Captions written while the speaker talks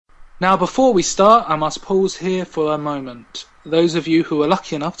Now, before we start, I must pause here for a moment. Those of you who were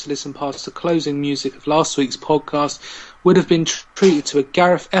lucky enough to listen past the closing music of last week's podcast would have been treated to a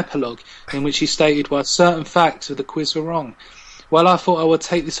Gareth epilogue in which he stated why certain facts of the quiz were wrong. Well, I thought I would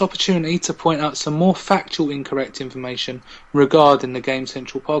take this opportunity to point out some more factual incorrect information regarding the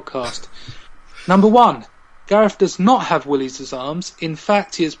Gamecentral podcast. Number 1. Gareth does not have willies as arms. In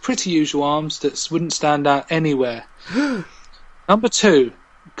fact, he has pretty usual arms that wouldn't stand out anywhere. Number 2.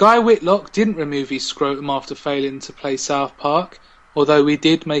 Guy Whitlock didn't remove his scrotum after failing to play South Park, although we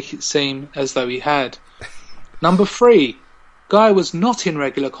did make it seem as though he had. Number 3. Guy was not in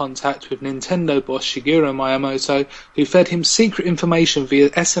regular contact with Nintendo boss Shigeru Miyamoto, who fed him secret information via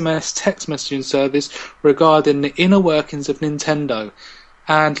SMS text messaging service regarding the inner workings of Nintendo.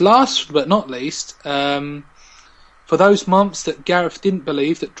 And last but not least, for those months that Gareth didn't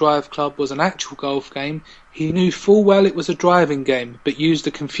believe that Drive Club was an actual golf game, he knew full well it was a driving game, but used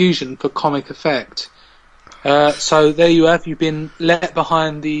the confusion for comic effect. So there you have. You've been let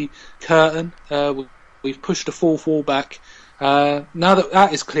behind the curtain. We've pushed the fourth wall back. Now that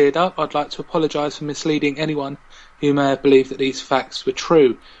that is cleared up, I'd like to apologise for misleading anyone who may have believed that these facts were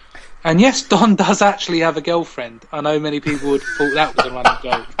true. And yes, Don does actually have a girlfriend. I know many people would have thought that was a running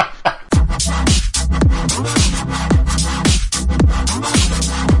joke.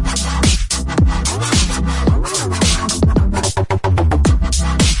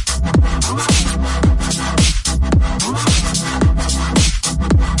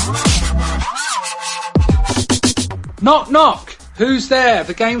 Knock, knock! Who's there?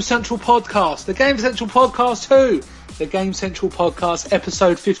 The Gamecentral podcast. The Gamecentral podcast who? The Gamecentral podcast,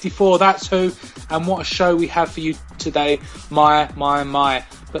 episode 54, that's who. And what a show we have for you today. My.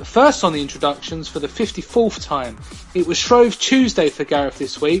 But first on the introductions, for the 54th time, it was Shrove Tuesday for Gareth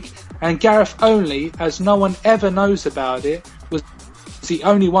this week, and Gareth only, as no one ever knows about it, was the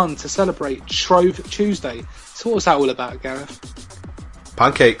only one to celebrate Shrove Tuesday. So what was that all about, Gareth?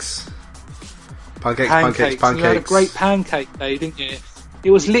 Pancakes. Pancakes. You had a great pancake day, didn't you? It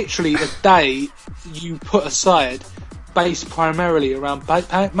was literally a day you put aside based primarily around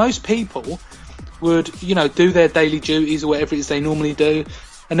most people would, do their daily duties or whatever it is they normally do,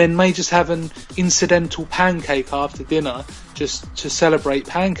 and then may just have an incidental pancake after dinner just to celebrate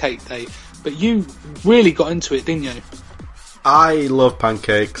Pancake Day. But you really got into it, didn't you? I love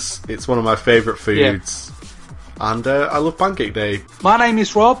pancakes. It's one of my favourite foods. Yeah. And I love Pancake Day. My name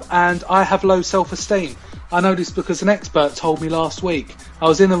is Rob, and I have low self-esteem. I know this because an expert told me last week. I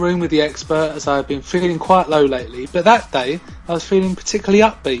was in the room with the expert as I have been feeling quite low lately, but that day I was feeling particularly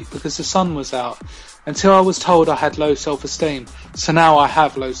upbeat because the sun was out, until I was told I had low self-esteem. So now I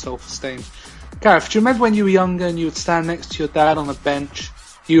have low self-esteem. Gareth, do you remember when you were younger and you would stand next to your dad on a bench?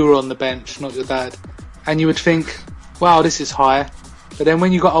 You were on the bench, not your dad. And you would think, wow, this is high. But then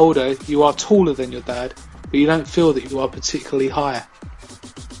when you got older, you are taller than your dad, but you don't feel that you are particularly high.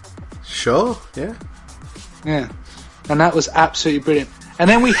 Sure, yeah. Yeah, and that was absolutely brilliant. And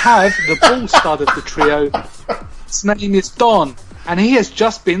then we have the ball stud of the trio. His name is Don, and he has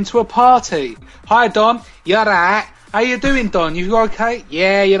just been to a party. Hi, Don. You're right. How you doing, Don? You okay?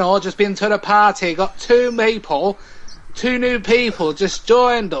 Yeah, just been to the party. Got two new people just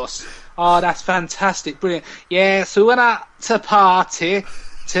joined us. Oh, that's fantastic, brilliant. Yeah, so we went out to party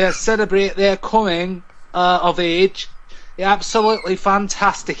to celebrate their coming of age. Yeah, absolutely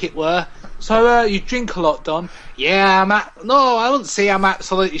fantastic it were. So, you drink a lot, Don? Yeah, no, I wouldn't say I'm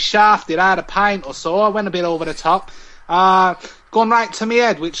absolutely shafted. I had a pint or so. I went a bit over the top. Gone right to my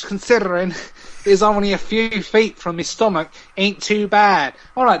head, which, considering is only a few feet from my stomach, ain't too bad.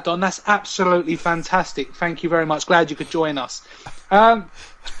 All right, Don, that's absolutely fantastic. Thank you very much. Glad you could join us.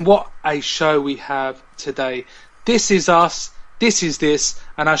 What a show we have today. This is us. This is this.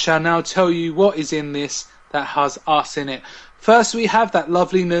 And I shall now tell you what is in this that has us in it. First, we have that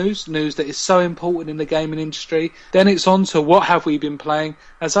lovely news that is so important in the gaming industry. Then it's on to what have we been playing,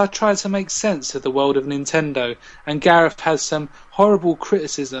 as I try to make sense of the world of Nintendo. And Gareth has some horrible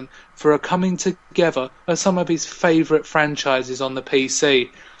criticism for a coming together of some of his favourite franchises on the PC.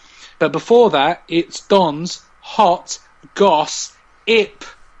 But before that, it's Don's Hot Goss Ip.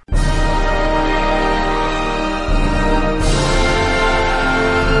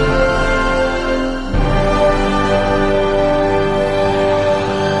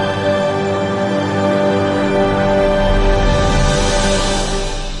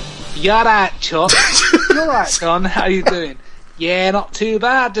 You're right, Chuck. You're right, Don. How you doing? Yeah, not too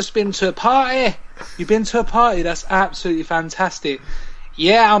bad. Just been to a party. You've been to a party? That's absolutely fantastic.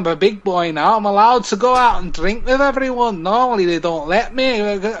 Yeah, I'm a big boy now. I'm allowed to go out and drink with everyone. Normally they don't let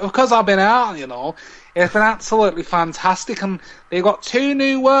me because I've been out, It's been absolutely fantastic, and they've got 2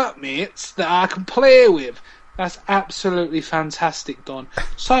 new workmates that I can play with. That's absolutely fantastic, Don.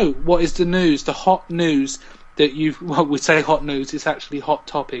 So, what is the news, the hot news that you've... Well, we say hot news, it's actually hot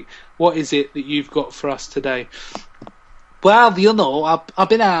topic. What is it that you've got for us today? Well, you know, I've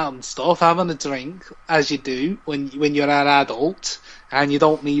been out and stuff, having a drink, as you do when you're an adult, and you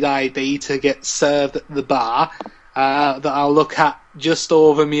don't need ID to get served at the bar, that I'll look at just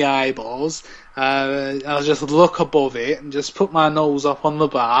over my eyeballs. I'll just look above it and just put my nose up on the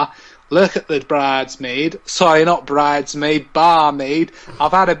bar, look at the bridesmaid. Sorry, not bridesmaid, barmaid.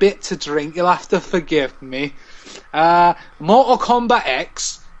 I've had a bit to drink, you'll have to forgive me. Mortal Kombat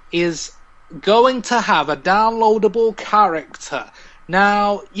X is going to have a downloadable character.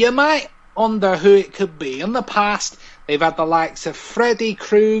 Now, you might wonder who it could be. In the past, they've had the likes of Freddy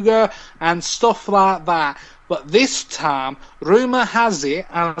Krueger and stuff like that. But this time, rumour has it,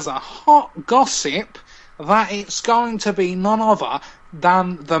 as a hot gossip, that it's going to be none other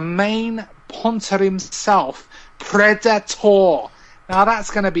than the main punter himself, Predator. Now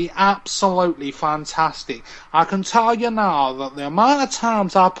that's going to be absolutely fantastic. I can tell you now that the amount of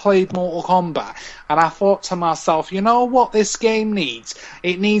times I played Mortal Kombat, and I thought to myself, you know what this game needs?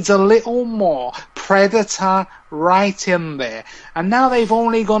 It needs a little more Predator right in there. And now they've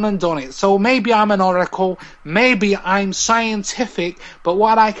only gone and done it. So maybe I'm an oracle, maybe I'm scientific, but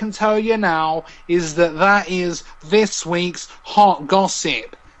what I can tell you now is that is this week's hot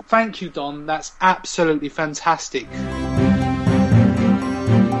gossip. Thank you, Don. That's absolutely fantastic.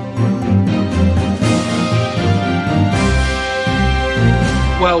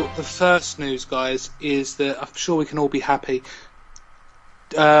 Well, the first news, guys, is that I'm sure we can all be happy.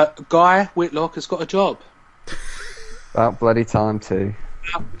 Guy Whitlock has got a job. About bloody time, too.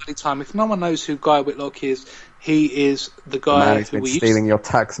 About bloody time. If no one knows who Guy Whitlock is, he is the guy the man who's who been stealing your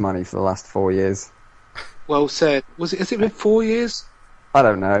tax money for the last 4 years. Well said. Has it been 4 years? I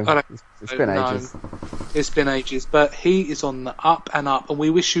don't know. It's been ages. It's been ages, but he is on the up and up, and we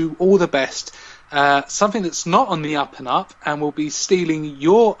wish you all the best. Something that's not on the up and up and will be stealing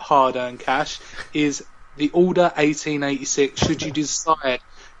your hard-earned cash is the Order 1886, should you decide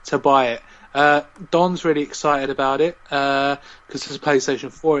to buy it. Don's really excited about it because it's a PlayStation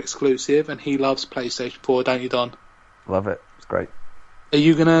 4 exclusive, and he loves PlayStation 4, don't you, Don? Love it. It's great. Are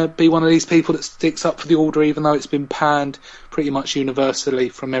you going to be one of these people that sticks up for the Order even though it's been panned pretty much universally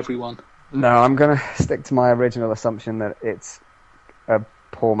from everyone? No, I'm going to stick to my original assumption that it's a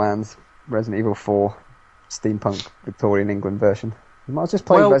poor man's Resident Evil 4 steampunk Victorian England version. You might just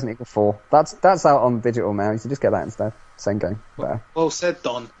play Resident Evil 4. That's out on digital now. You should just get that instead. Same game. Better. Well said,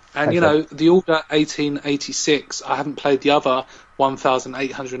 Don. And, you know, the Order 1886, I haven't played the other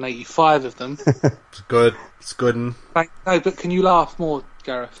 1,885 of them. It's good. It's good. No, but can you laugh more,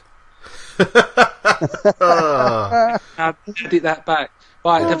 Gareth? Now, edit that back.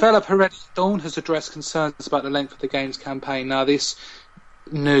 Right, developer Reddit Dawn has addressed concerns about the length of the game's campaign. Now, this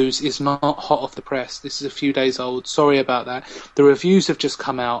news is not hot off the press. This is a few days old. Sorry about that. The reviews have just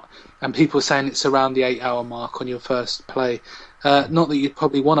come out, and people are saying it's around the 8-hour mark on your first play. Not that you'd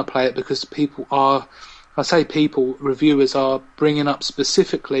probably want to play it, because people are, I say people, reviewers are bringing up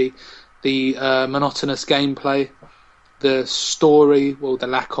specifically the monotonous gameplay, the story, well, the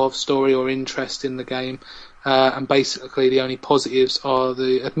lack of story or interest in the game, and basically the only positives are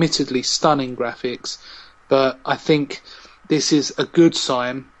the admittedly stunning graphics. But I think this is a good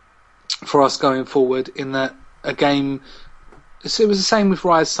sign for us going forward, in that a game... It was the same with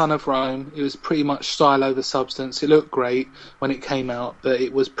Rise Son of Rome. It was pretty much style over substance. It looked great when it came out, but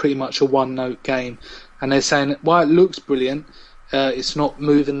it was pretty much a one-note game. And they're saying, while it looks brilliant, it's not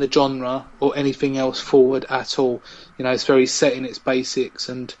moving the genre or anything else forward at all. You know, it's very set in its basics,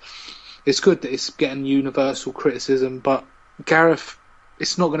 and it's good that it's getting universal criticism, but Gareth,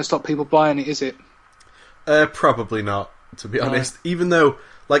 it's not going to stop people buying it, is it? Probably not, to be honest. Even though,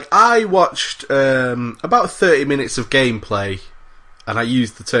 like, I watched about 30 minutes of gameplay, and I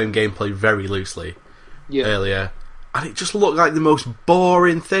used the term gameplay very loosely earlier, and it just looked like the most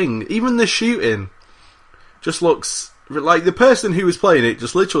boring thing. Even the shooting just looks like the person who was playing it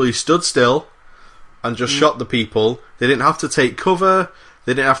just literally stood still and just shot the people. They didn't have to take cover,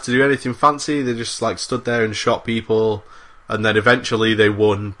 they didn't have to do anything fancy, they just like stood there and shot people, and then eventually they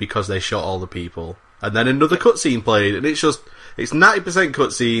won because they shot all the people. And then another cutscene played, and it's 90%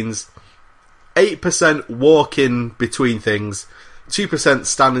 cutscenes, 8% walking between things, 2%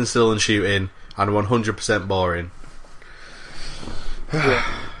 standing still and shooting, and 100% boring.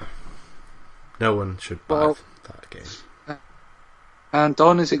 No one should buy that game. And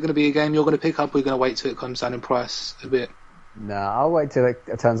Don, is it going to be a game you're going to pick up, or are you going to wait till it comes down in price a bit? No, I'll wait till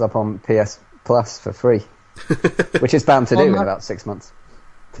it turns up on PS Plus for free, which it's bound to do in about 6 months.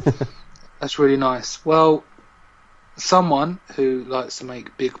 That's really nice. Well, someone who likes to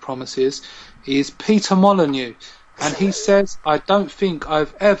make big promises is Peter Molyneux, and he says, I don't think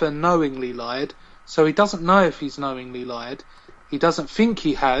I've ever knowingly lied, so he doesn't know if he's knowingly lied. He doesn't think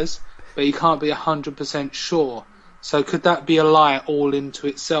he has, but he can't be 100% sure. So could that be a lie all into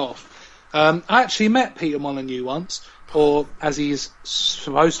itself? I actually met Peter Molyneux once, or as he's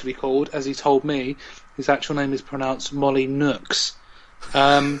supposed to be called, as he told me, his actual name is pronounced Molyneux.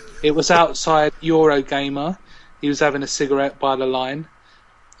 It was outside Eurogamer. He was having a cigarette by the line.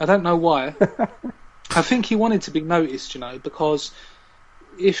 I don't know why. I think he wanted to be noticed, because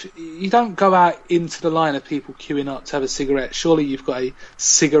if you don't go out into the line of people queuing up to have a cigarette, surely you've got a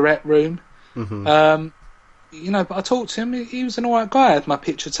cigarette room. Mm-hmm. But I talked to him. He was an alright guy. I had my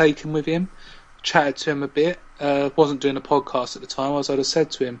picture taken with him, chatted to him a bit. Wasn't doing a podcast at the time. I'd have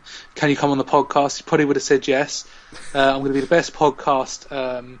said to him, can you come on the podcast? He probably would have said yes. I'm going to be the best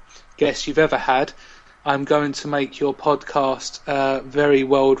podcast guest you've ever had. I'm going to make your podcast very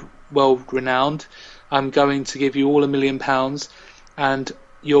world renowned. I'm going to give you all £1 million, and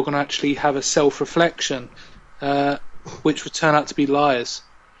you're going to actually have a self-reflection, which would turn out to be lies.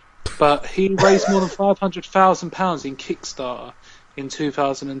 But he raised more than £500,000 in Kickstarter in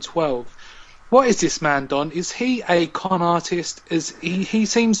 2012. What is this man, Don? Is he a con artist? He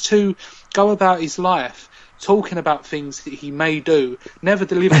seems to go about his life talking about things that he may do, never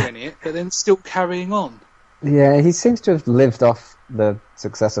delivering it, but then still carrying on. Yeah, he seems to have lived off the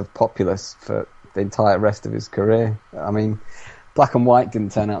success of Populous for the entire rest of his career. I mean, Black and White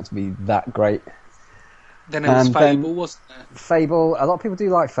didn't turn out to be that great. Then there was Fable, wasn't there? Fable, a lot of people do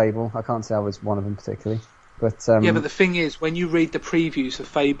like Fable. I can't say I was one of them particularly. But but the thing is, when you read the previews of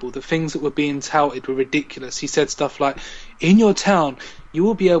Fable, the things that were being touted were ridiculous. He said stuff like, in your town, you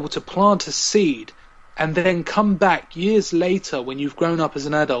will be able to plant a seed and then come back years later when you've grown up as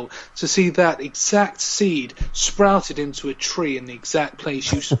an adult to see that exact seed sprouted into a tree in the exact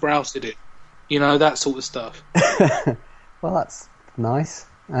place you sprouted it. That sort of stuff. Well, that's nice.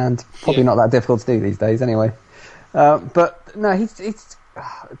 And probably not that difficult to do these days anyway. But no,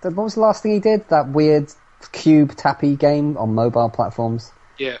 what was the last thing he did? That weird cube tappy game on mobile platforms.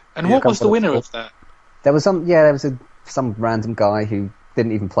 Yeah, and what was the winner of that? There was some random guy who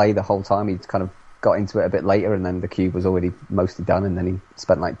didn't even play the whole time. He kind of got into it a bit later, and then the cube was already mostly done, and then he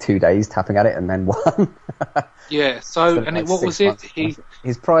spent like 2 days tapping at it, and then won. Yeah. So, and what was it?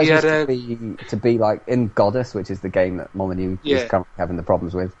 His prize was to be like in Goddess, which is the game that Molyneux is currently having the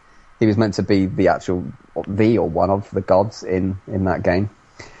problems with. He was meant to be or one of the gods in that game.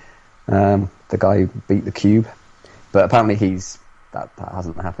 The guy who beat the cube, but apparently that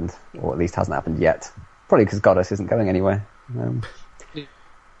hasn't happened, or at least hasn't happened yet. Probably because Goddess isn't going anywhere.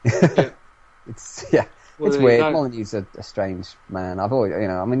 It's weird. Molyneux's a strange man. I've always,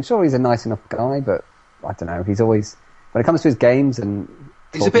 sure he's a nice enough guy, but I don't know. He's always, when it comes to his games and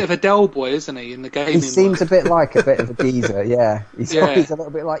he's a bit of a Del boy, isn't he? In the game, he seems a bit like a bit of a geezer. Yeah, he's always a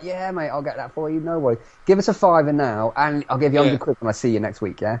little bit like, yeah, mate, I'll get that for you. No worries. Give us a £5 now, and I'll give you £100 when I see you next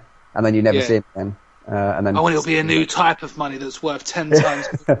week. Yeah, and then you never see him again. And then it'll be a new type of money that's worth 10 times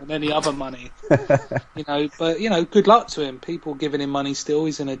more than any other money. But good luck to him. People giving him money still.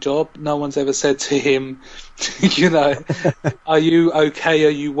 He's in a job. No one's ever said to him, are you okay? Are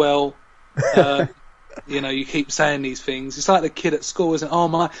you well? You keep saying these things. It's like the kid at school, isn't it? Oh,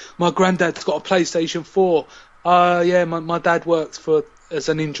 my granddad's got a PlayStation 4. My dad works as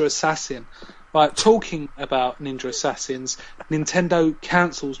a ninja assassin. Right, talking about Ninja Assassins, Nintendo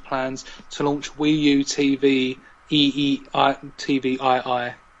cancels plans to launch Wii U TV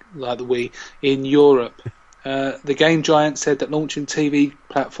TVII, like the Wii, in Europe. The game giant said that launching TV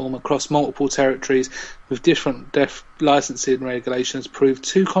platform across multiple territories with different licensing regulations proved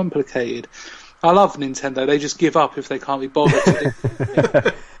too complicated. I love Nintendo. They just give up if they can't be bothered to do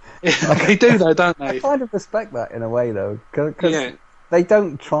it. They do, though, don't they? I kind of respect that in a way, though. Cause they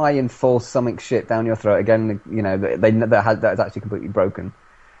don't try and force something shit down your throat again. That's actually completely broken,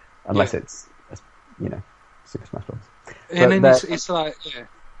 unless it's Super Smash Bros. And then it's like,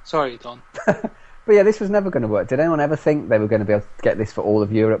 sorry, Don. But this was never going to work. Did anyone ever think they were going to be able to get this for all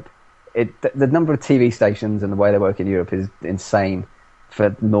of Europe? The number of TV stations and the way they work in Europe is insane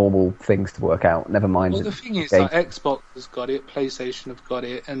for normal things to work out. Never mind. Well, the thing is, like, Xbox has got it, PlayStation have got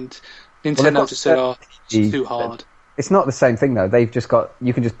it, and Nintendo just said, it's too hard. It's not the same thing, though. They've just got...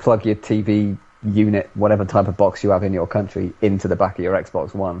 You can just plug your TV unit, whatever type of box you have in your country, into the back of your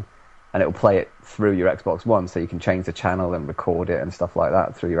Xbox One, and it'll play it through your Xbox One, so you can change the channel and record it and stuff like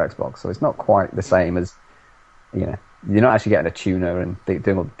that through your Xbox. So it's not quite the same as, You're not actually getting a tuner and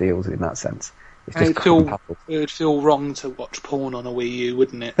doing all the deals in that sense. It's just it would feel wrong to watch porn on a Wii U,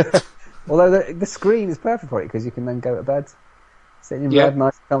 wouldn't it? Although the screen is perfect for it because you can then go to bed, sit in bed,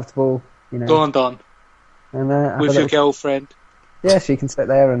 nice and comfortable. Go on, Don. And with your girlfriend. Yeah, she can sit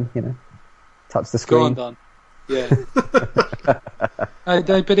there and touch the screen. Go on, Don. Yeah.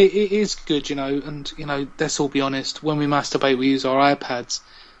 But it is good, and let's all be honest. When we masturbate, we use our iPads.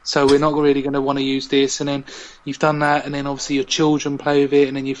 So we're not really going to want to use this, and then you've done that, and then obviously your children play with it,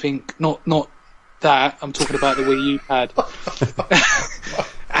 and then you think, not that, I'm talking about the Wii U pad.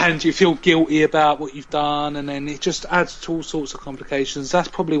 And you feel guilty about what you've done, and then it just adds to all sorts of complications. That's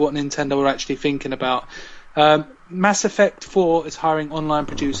probably what Nintendo are actually thinking about. Mass Effect 4 is hiring online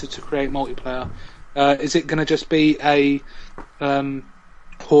producers to create multiplayer. Is it going to just be a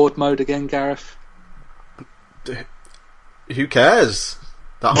horde mode again, Gareth? Who cares?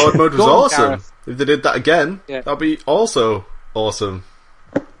 That horde mode was awesome. Gareth. If they did that again, that'd be also awesome.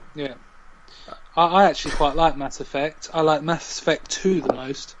 Yeah. I actually quite like Mass Effect. I like Mass Effect 2 the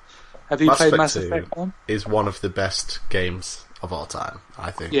most. Have you played Mass Effect 1? Is one of the best games of all time,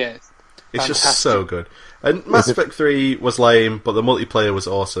 I think. Yeah. It's just so good. And Mass Effect 3 was lame, but the multiplayer was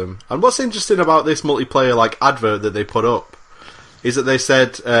awesome. And what's interesting about this multiplayer advert that they put up is that they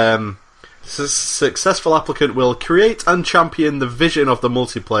said successful applicant will create and champion the vision of the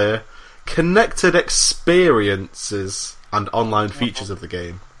multiplayer, connected experiences, and online features of the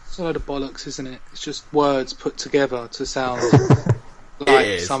game. It's a load of bollocks, isn't it? It's just words put together to sound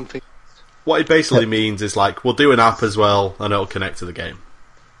like something. What it basically means is we'll do an app as well, and it'll connect to the game.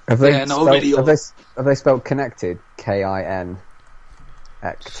 Have they spelled connected? KIN.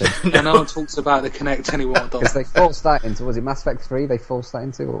 And no one talks about the Kinect anymore. Because they forced that into, was it Mass Effect 3 they forced that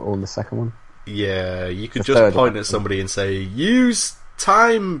into, or the second one? Yeah, you could just point at somebody and say, use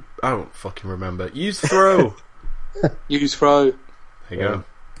time... I don't fucking remember. Use throw. Use throw. There you go.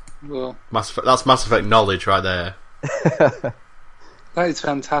 Well, that's Mass Effect knowledge right there. That is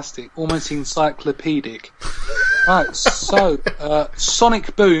fantastic. Almost encyclopedic. Right, so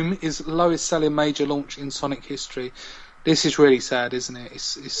Sonic Boom is lowest selling major launch in Sonic history. This is really sad, isn't it?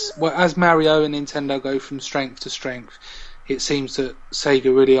 It's as Mario and Nintendo go from strength to strength, it seems that Sega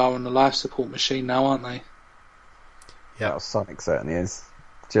really are on the life support machine now, aren't they? Yeah, well, Sonic certainly is.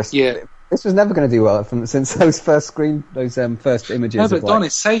 This was never going to do well since those first images. No, but Don,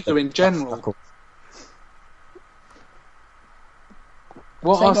 it's Sega in general.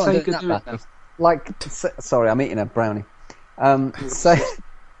 What are Sega doing now? Sorry, I'm eating a brownie.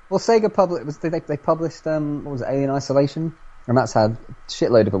 Sega published. They published what was it, Alien Isolation, and that's had a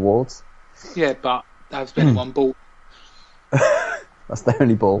shitload of awards. Yeah, but that's been one ball. That's the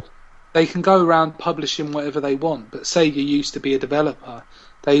only ball. They can go around publishing whatever they want, but Sega used to be a developer.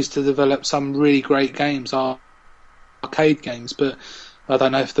 They used to develop some really great games, arcade games, but I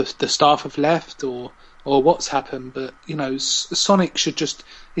don't know if the staff have left or what's happened. But Sonic should just.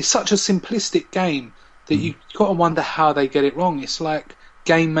 It's such a simplistic game that you've got to wonder how they get it wrong. It's like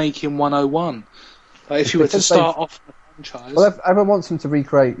game making 101. If you were to start off the franchise. Well, everyone wants them to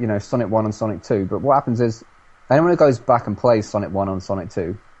recreate, Sonic 1 and Sonic 2, but what happens is anyone who goes back and plays Sonic 1 and Sonic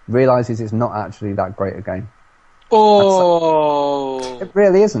 2 realises it's not actually that great a game. Oh! It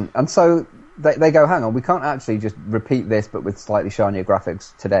really isn't. And so they go, hang on, we can't actually just repeat this but with slightly shinier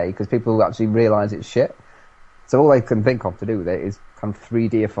graphics today because people will actually realise it's shit. So all they can think of to do with it is kind of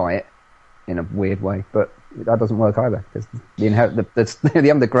 3Dify it in a weird way, but that doesn't work either because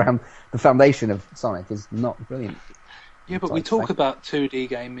the underground, the foundation of Sonic is not brilliant. Yeah, but we talk about 2D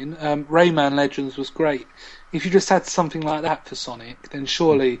gaming. Rayman Legends was great. If you just had something like that for Sonic, then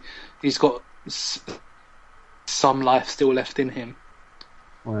surely he's got some life still left in him.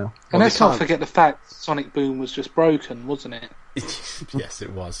 Well, and let's not forget the fact Sonic Boom was just broken, wasn't it? Yes,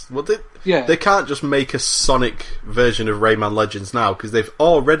 it was. Well, they can't just make a Sonic version of Rayman Legends now because they've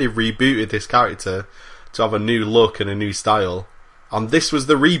already rebooted this character to have a new look and a new style. And this was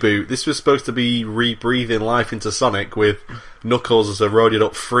the reboot. This was supposed to be rebreathing life into Sonic with Knuckles as a roided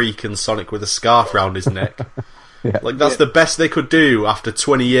up freak and Sonic with a scarf round his neck. That's the best they could do after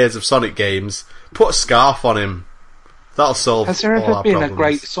 20 years of Sonic games. Put a scarf on him. That'll solve all our problems. Has there ever been a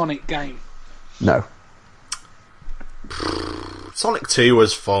great Sonic game? No. Sonic 2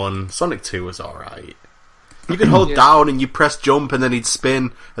 was fun. Sonic 2 was alright. You could hold down and you press jump and then he'd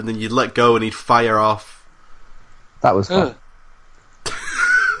spin and then you'd let go and he'd fire off. That was fun.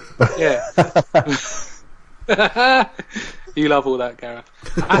 Yeah. You love all that, Gareth.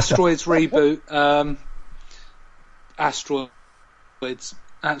 Asteroids reboot. Asteroids,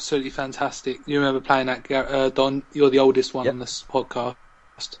 absolutely fantastic. You remember playing that, Don? You're the oldest one on this podcast.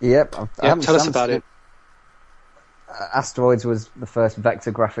 Yep. Tell us about it. Asteroids was the first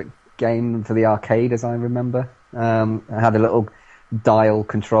vector graphic game for the arcade, as I remember. It had a little dial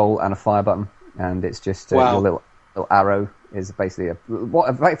control and a fire button, and it's just your little arrow is basically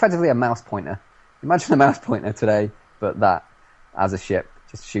effectively a mouse pointer. Imagine a mouse pointer today, but that as a ship,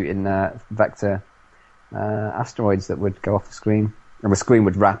 just shooting vector asteroids that would go off the screen, and the screen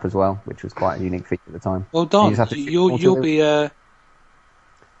would wrap as well, which was quite a unique feature at the time. Well, Don,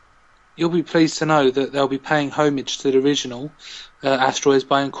 you'll be pleased to know that they'll be paying homage to the original Asteroids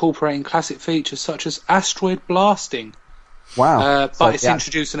by incorporating classic features such as asteroid blasting. Wow! But it's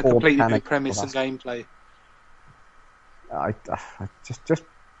introducing a completely new premise and gameplay. I just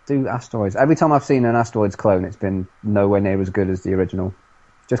do Asteroids. Every time I've seen an Asteroids clone, it's been nowhere near as good as the original.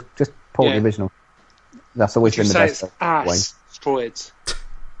 Just pull the original. That's always been the best way. Asteroids.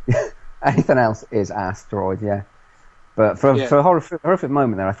 Anything else is Asteroid, yeah. But for a horrific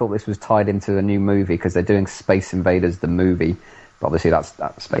moment there, I thought this was tied into a new movie because they're doing Space Invaders, the movie. But obviously that's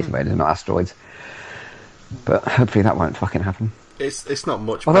Space Invaders, not Asteroids. But hopefully that won't fucking happen. It's not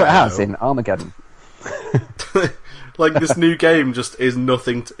much. Although it has in Armageddon. Like, this new game just is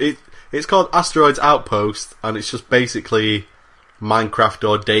nothing. It's called Asteroids Outpost, and it's just basically Minecraft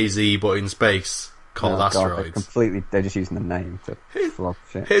or DayZ, but in space, called Asteroids. They're just using the name to flog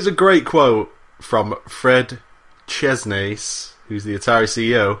shit. Here's a great quote from Fred Chesnace, who's the Atari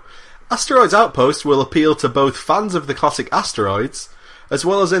CEO. Asteroids Outpost will appeal to both fans of the classic Asteroids, as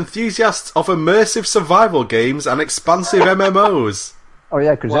well as enthusiasts of immersive survival games and expansive MMOs. Oh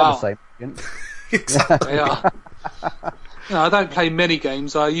yeah, because they're the same. Exactly. They are. I don't play many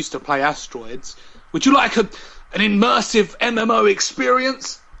games. I used to play Asteroids. Would you like an immersive MMO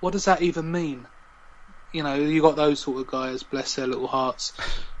experience? What does that even mean? You got those sort of guys, bless their little hearts.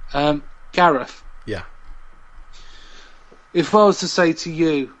 Gareth. Yeah. If I was to say to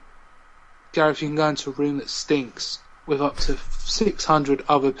you, Gareth, you can go into a room that stinks with up to 600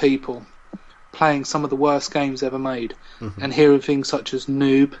 other people playing some of the worst games ever made, and hearing things such as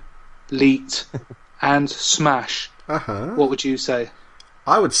Noob, Leet, and Smash, what would you say?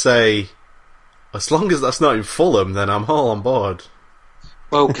 I would say, as long as that's not in Fulham, then I'm all on board.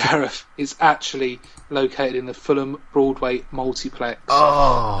 Well, Gareth, it's actually located in the Fulham Broadway multiplex.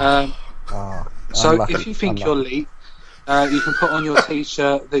 So if you think you're Leet, you can put on your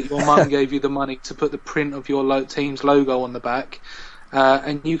t-shirt that your mum gave you the money to put the print of your team's logo on the back,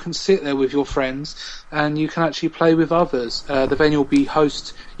 and you can sit there with your friends and you can actually play with others. The venue will be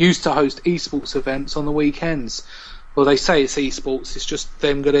used to host esports events on the weekends. Well, they say it's esports, it's just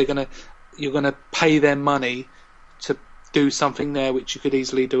you're gonna pay them money to do something there which you could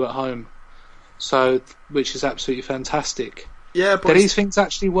easily do at home. So, which is absolutely fantastic. Yeah, but do these things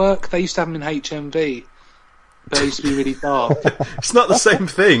actually work? They used to have them in HMV. But it used to be really dark. It's not the same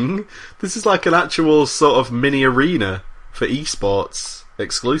thing. This is like an actual sort of mini arena for esports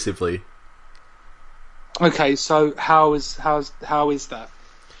exclusively. Okay, so how is that?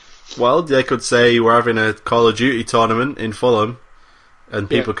 Well, they could say we're having a Call of Duty tournament in Fulham, and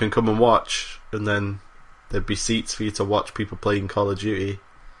people can come and watch, and then there'd be seats for you to watch people playing Call of Duty.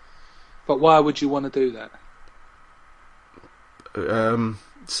 But why would you want to do that?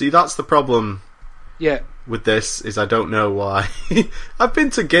 See, that's the problem. Yeah. With this is I don't know why. I've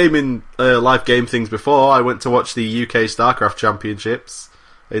been to live game things before. I went to watch the UK StarCraft Championships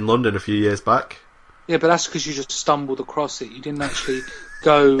in London a few years back. Yeah, but that's because you just stumbled across it. You didn't actually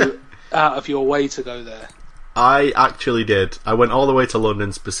go out of your way to go there. I actually did. I went all the way to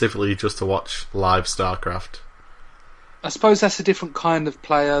London specifically just to watch live StarCraft. I suppose that's a different kind of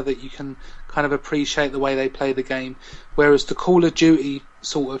player that you can kind of appreciate the way they play the game, whereas the Call of Duty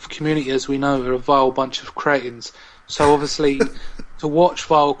sort of community, as we know, are a vile bunch of cretins. So obviously, to watch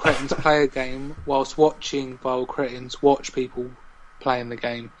vile cretins play a game whilst watching vile cretins watch people playing the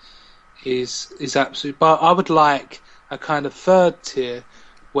game is absolute. But I would like a kind of third tier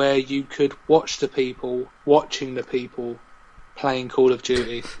where you could watch the people watching the people playing Call of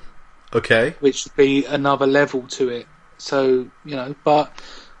Duty. Okay. Which would be another level to it. So, but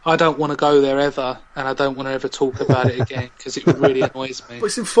I don't want to go there ever, and I don't want to ever talk about it again, because it really annoys me. But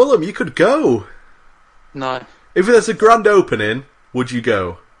it's in Fulham, you could go. No. If there's a grand opening, would you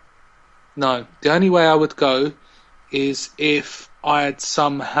go? No. The only way I would go is if I had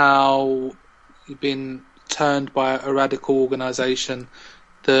somehow been turned by a radical organisation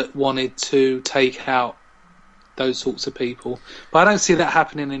that wanted to take out those sorts of people. But I don't see that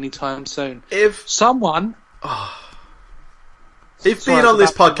happening anytime soon. If someone... If being on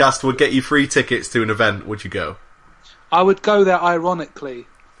this podcast would get you free tickets to an event, would you go? I would go there ironically,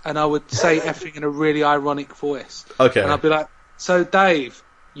 and I would say everything in a really ironic voice. Okay. And I'd be like, so Dave,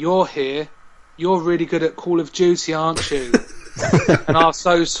 you're here, you're really good at Call of Duty, aren't you? And ask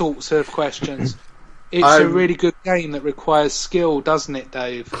those sorts of questions. It's a really good game that requires skill, doesn't it,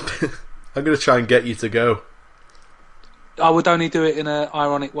 Dave? I'm going to try and get you to go. I would only do it in an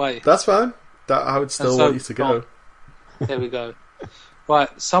ironic way. That's fine. I would still want you to go. There we go. Right,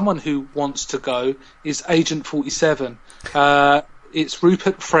 someone who wants to go is Agent 47. It's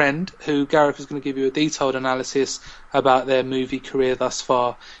Rupert Friend, who Gareth is going to give you a detailed analysis about their movie career thus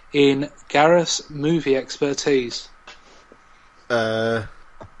far in Gareth's movie expertise. Okay.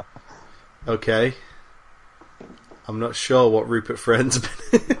 I'm not sure what Rupert Friend's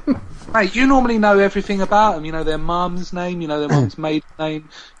been in. Mate, you normally know everything about them. You know their mum's name, you know their mum's maiden name,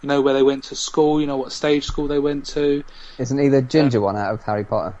 you know where they went to school, you know what stage school they went to. Isn't he the ginger one out of Harry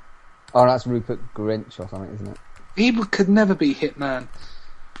Potter? Oh, that's Rupert Grinch or something, isn't it? He could never be Hitman.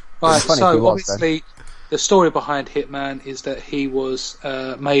 Right, so obviously the story behind Hitman is that he was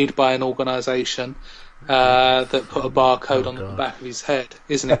made by an organisation that put a barcode on the back of his head,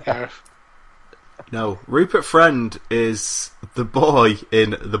 isn't it, Gareth? No, Rupert Friend is the boy in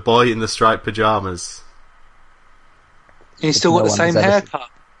the Striped Pyjamas. He's still got the same haircut.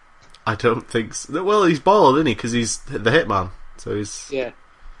 I don't think so. Well, he's bald, isn't he? Because he's the hitman. So he's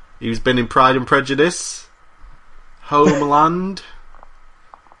been in Pride and Prejudice, Homeland.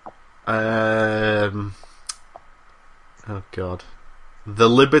 Oh God, The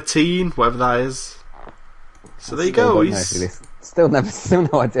Libertine, whatever that is. So there you go. Still no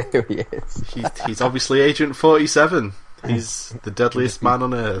idea who he is. He's obviously Agent 47. He's the deadliest man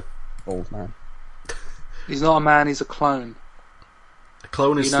on Earth. Old man. He's not a man, he's a clone. A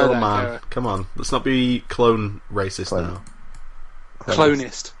clone is still a man. Gareth. Come on, let's not be clone racist now.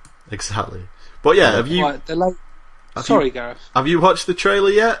 Clonist. Exactly. But yeah, have you... Sorry, Gareth. Have you watched the trailer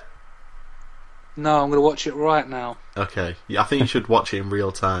yet? No, I'm going to watch it right now. Okay. Yeah, I think you should watch it in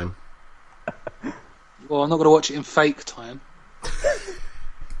real time. Well, I'm not going to watch it in fake time.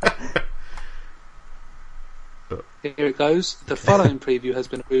 Here it goes. The following preview has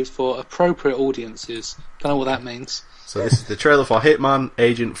been approved for appropriate audiences. Don't know what that means. So this is the trailer for Hitman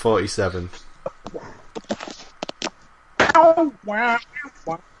Agent 47.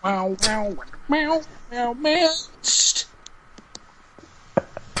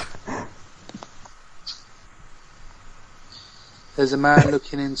 There's a man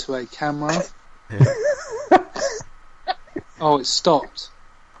looking into a camera. Yeah. Oh, it stopped.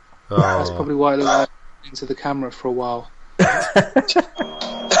 Oh. That's probably why it looked like into the camera for a while.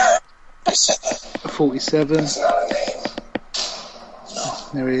 47. It's not a name. No.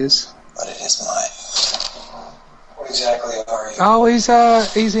 There he is. But it is mine. What exactly are you? Oh, he's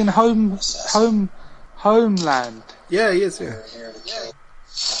in Homeland. Yeah, he is. Yeah.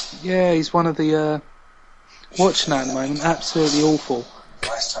 Yeah, he's one of the watching that at the moment. Absolutely awful.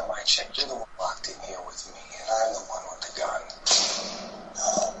 Last time I checked, you're the one locked in here with me, and I'm the one with the gun.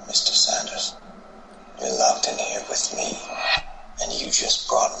 No, Mr. Sanders, you're locked in here with me, and you just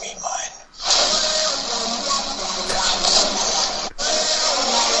brought me mine.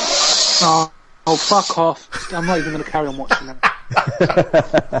 Oh, fuck off. I'm not even going to carry on watching that.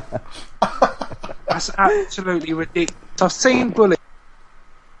 That's absolutely ridiculous. I've seen Bullet.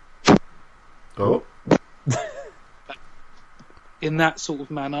 Oh. In that sort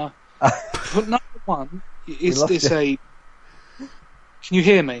of manner. But number one, is this a... Can you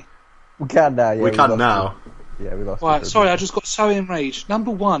hear me? We can now, yeah. We can now. Yeah, we lost. Right, sorry, I just got so enraged.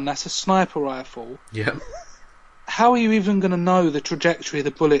 Number one, that's a sniper rifle. Yeah. How are you even going to know the trajectory of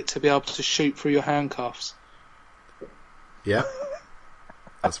the bullet to be able to shoot through your handcuffs? Yeah.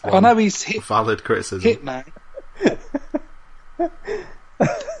 That's one I know he's valid criticism. Hitman.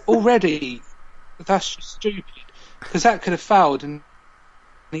 Already, that's just stupid. Because that could have failed and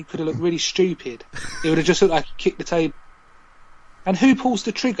he could have looked really stupid. It would have just looked like he kicked the table. And who pulls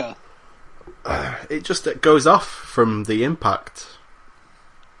the trigger? It goes off from the impact.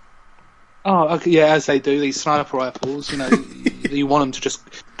 Oh, okay, yeah, as they do, these sniper rifles, you know, you want them to just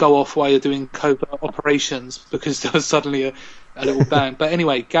go off while you're doing covert operations because there was suddenly a little bang. But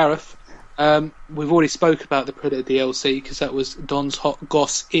anyway, Gareth, we've already spoke about the Predator DLC because that was Don's hot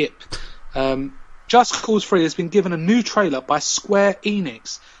gossip. Just Cause 3 has been given a new trailer by Square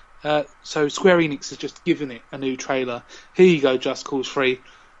Enix. So Square Enix has just given it a new trailer. Here you go, Just Cause 3.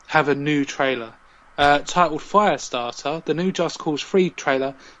 Have a new trailer. Titled Firestarter, the new Just Cause 3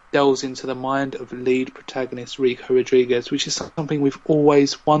 trailer delves into the mind of lead protagonist Rico Rodriguez, which is something we've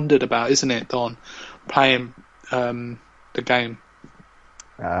always wondered about, isn't it, Don? Playing the game.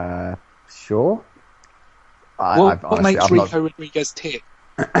 Sure. What makes Rico Rodriguez tick?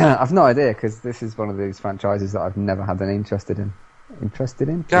 I've no idea, because this is one of these franchises that I've never had any interest in. interested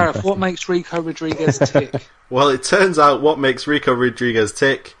in. Gareth, what makes Rico Rodriguez tick? Well, it turns out what makes Rico Rodriguez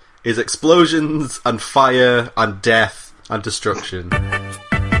tick is explosions and fire and death and destruction.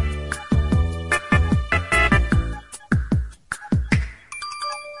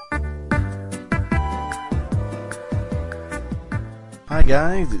 Hi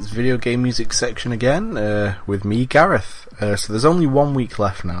guys, it's video game music section again, with me, Gareth. So there's only 1 week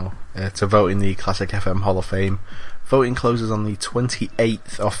left now to vote in the Classic FM Hall of Fame. Voting closes on the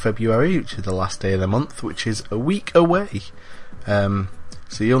 28th of February, which is the last day of the month, which is a week away. So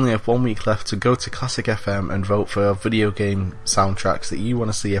you only have 1 week left to go to Classic FM and vote for video game soundtracks that you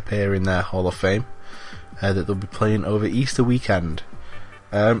want to see appear in their Hall of Fame, that they'll be playing over Easter weekend.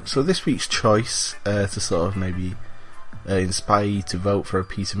 So this week's choice, to sort of maybe inspire you to vote for a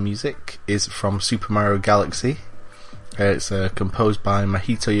piece of music, is from Super Mario Galaxy. It's composed by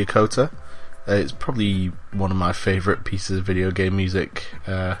Mahito Yokota. It's probably one of my favourite pieces of video game music.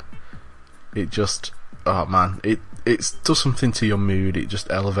 It just, oh man, it does something to your mood. It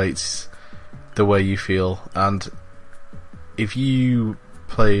just elevates the way you feel. And if you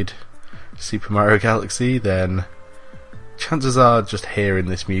played Super Mario Galaxy, then chances are just hearing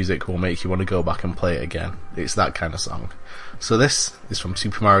this music will make you want to go back and play it again. It's that kind of song. So this is from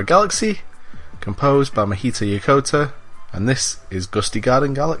Super Mario Galaxy, composed by Mahito Yokota, and this is Gusty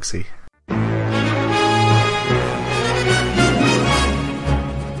Garden Galaxy.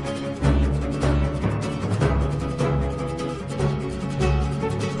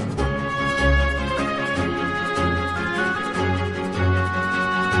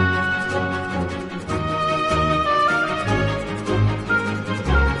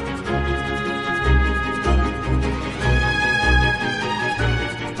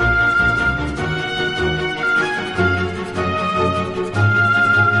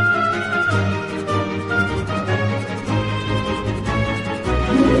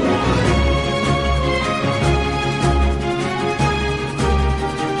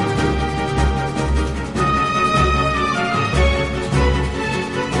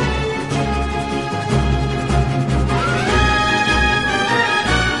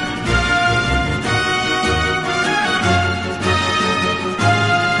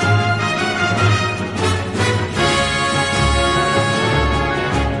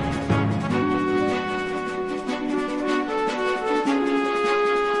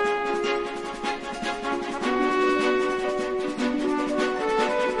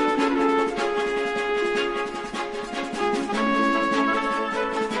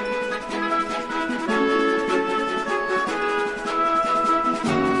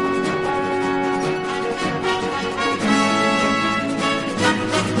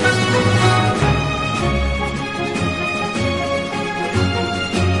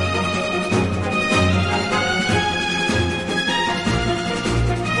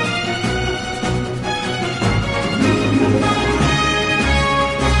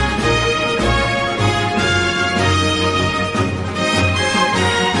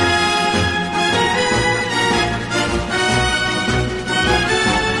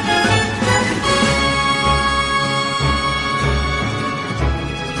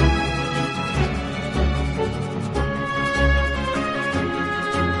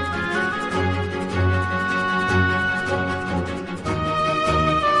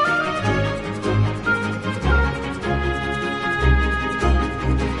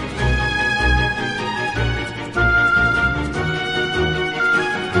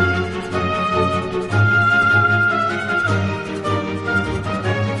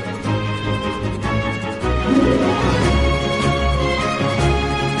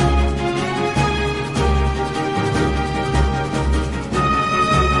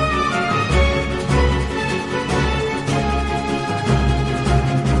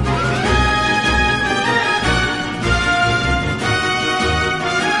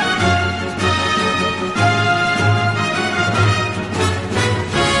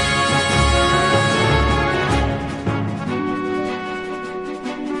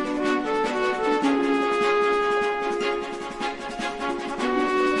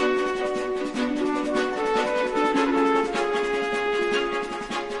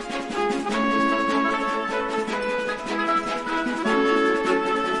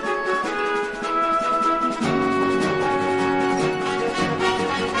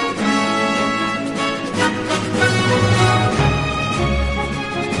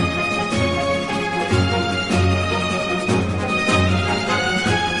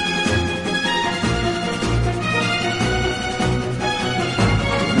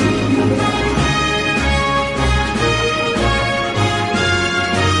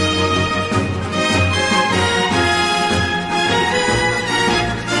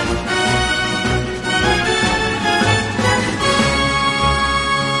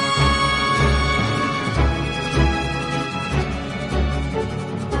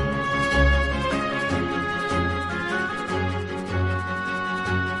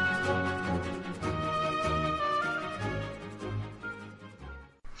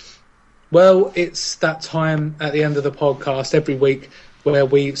 Well, it's that time at the end of the podcast every week where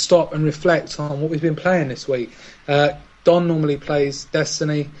we stop and reflect on what we've been playing this week. Don normally plays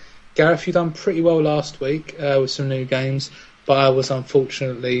Destiny. Gareth, you done pretty well last week with some new games, but I was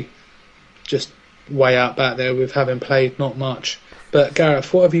unfortunately just way out back there with having played not much. But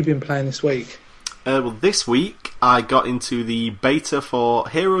Gareth, what have you been playing this week? Well, this week I got into the beta for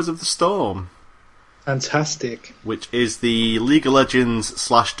Heroes of the Storm. Fantastic. Which is the League of Legends /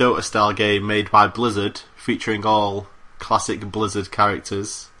 Dota style game made by Blizzard, featuring all classic Blizzard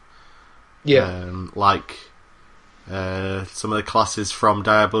characters. Yeah. Like some of the classes from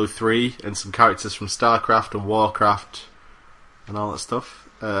Diablo 3 and some characters from StarCraft and Warcraft and all that stuff.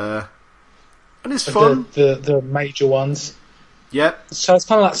 And it's fun. The major ones. Yep. So it's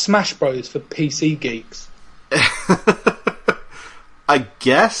kind of like Smash Bros for PC geeks. I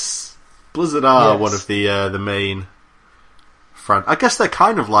guess. Blizzard are one of the main front. I guess they're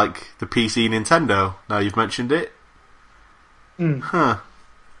kind of like the PC Nintendo, now you've mentioned it. Huh.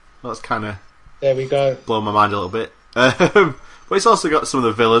 That's kind of... There we go. Blown my mind a little bit. But it's also got some of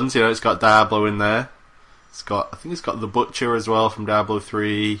the villains, you know, it's got Diablo in there. I think it's got the Butcher as well from Diablo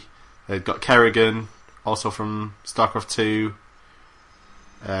 3. It's got Kerrigan, also from StarCraft 2.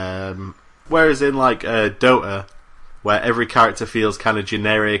 Whereas in like Dota, where every character feels kind of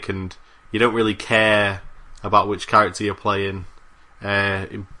generic and you don't really care about which character you're playing.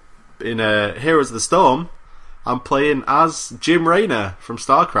 In Heroes of the Storm, I'm playing as Jim Raynor from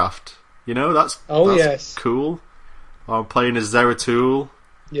StarCraft. You know, that's cool. I'm playing as Zeratul,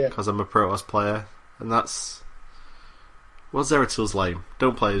 because I'm a Protoss player, and that's... Well, Zeratul's lame.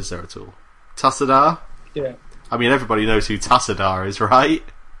 Don't play as Zeratul. Tassadar? Yeah. I mean, everybody knows who Tassadar is, right?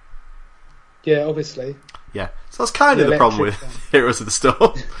 Yeah, obviously. Yeah, so that's kind of the problem with Heroes of the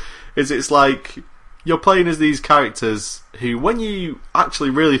Storm. It's like you're playing as these characters who, when you actually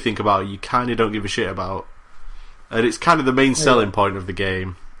really think about it, you kind of don't give a shit about, and it's kind of the main selling point of the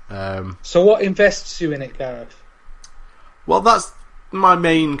game. So what invests you in it, Gareth? Well, that's my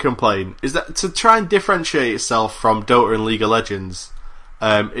main complaint, is that to try and differentiate itself from Dota and League of Legends,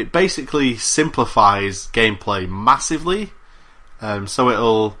 it basically simplifies gameplay massively.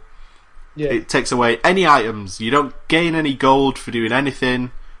 So it takes away any items. You don't gain any gold for doing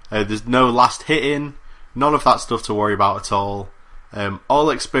anything. There's no last hitting, none of that stuff to worry about at all. All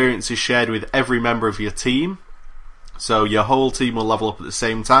experience is shared with every member of your team, so your whole team will level up at the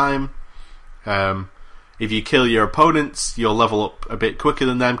same time. If you kill your opponents, you'll level up a bit quicker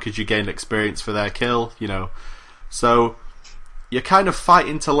than them because you gained experience for their kill, you know. So you're kind of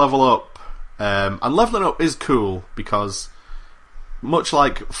fighting to level up, and leveling up is cool because, much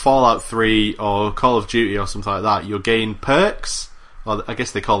like Fallout 3 or Call of Duty or something like that, you'll gain perks. Well, I guess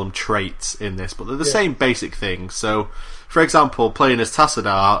they call them traits in this, but they're the same basic thing. So, for example, playing as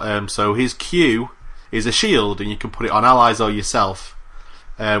Tassadar, so his Q is a shield, and you can put it on allies or yourself.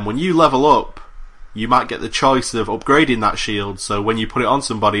 When you level up, you might get the choice of upgrading that shield, so when you put it on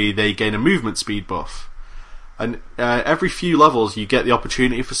somebody, they gain a movement speed buff. And every few levels, you get the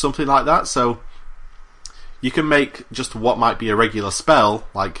opportunity for something like that, so you can make just what might be a regular spell,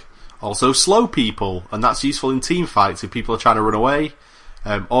 like also slow people, and that's useful in team fights if people are trying to run away.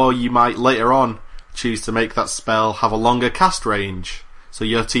 Or you might later on choose to make that spell have a longer cast range, so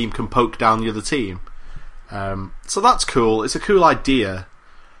your team can poke down the other team. So that's cool. It's a cool idea.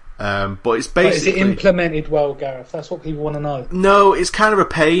 But it's basically... But is it implemented well, Gareth? That's what people want to know. No, it's kind of a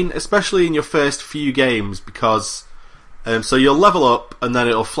pain, especially in your first few games, because... so you'll level up, and then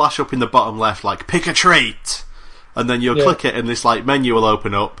it'll flash up in the bottom left, like, pick a trait! And then you'll click it, and this, like, menu will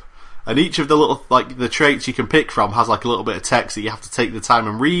open up. And each of the little, like, the traits you can pick from has, like, a little bit of text that you have to take the time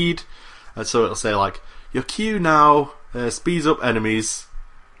and read. And so it'll say, like, your Q now speeds up enemies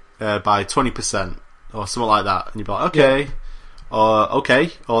by 20%, or something like that. And you'll be like, okay.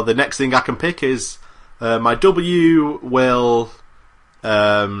 Or the next thing I can pick is my W will,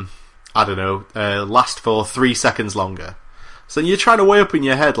 last for 3 seconds longer. So you're trying to weigh up in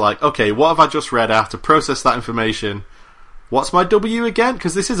your head, like, okay, what have I just read? I have to process that information. What's my W again?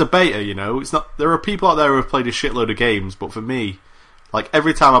 Because this is a beta, you know. It's not. There are people out there who have played a shitload of games, but for me, like,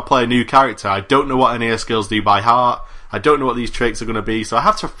 every time I play a new character, I don't know what any of their skills do by heart. I don't know what these traits are going to be, so I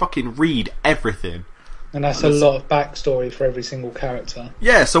have to fucking read everything. And that's a lot of backstory for every single character.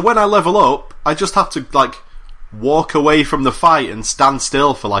 Yeah, so when I level up, I just have to, like, walk away from the fight and stand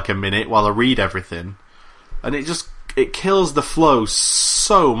still for, like, a minute while I read everything. And it kills the flow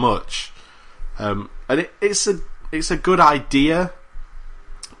so much. And it's a good idea,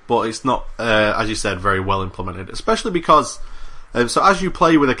 but it's not, as you said, very well implemented. Especially because, so as you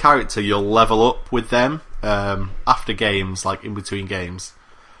play with a character, you'll level up with them after games, like in between games.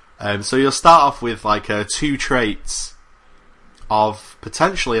 So you'll start off with like 2 traits of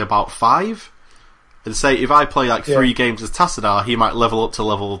potentially about 5. And say if I play like 3 games as Tassadar, he might level up to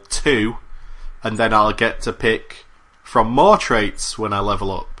level 2, and then I'll get to pick from more traits when I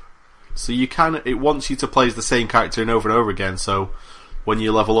level up. So it wants you to play as the same character over and over again, so when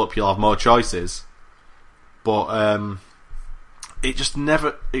you level up you'll have more choices. But it just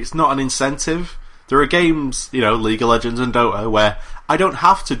never, it's not an incentive. There are games, League of Legends and Dota, where I don't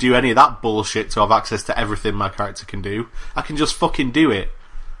have to do any of that bullshit to have access to everything my character can do. I can just fucking do it.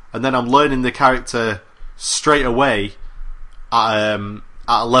 And then I'm learning the character straight away at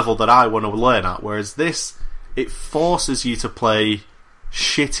a level that I want to learn at. Whereas this, it forces you to play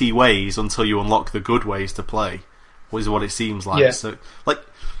shitty ways until you unlock the good ways to play, is what it seems like. Yeah.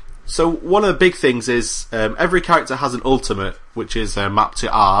 So one of the big things is every character has an ultimate, which is mapped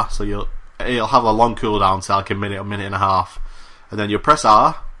to R. So it'll have a long cooldown, so like a minute and a half, and then you'll press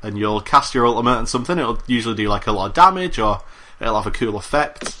R and you'll cast your ultimate and something. It'll usually do like a lot of damage, or it'll have a cool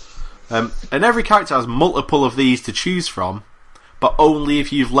effect. And every character has multiple of these to choose from, but only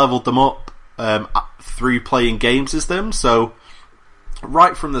if you've leveled them up through playing games as them. So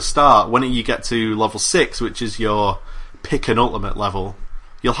right from the start, when you get to level 6, which is your pick an ultimate level,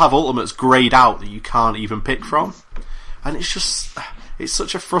 you'll have ultimates greyed out that you can't even pick from. And it's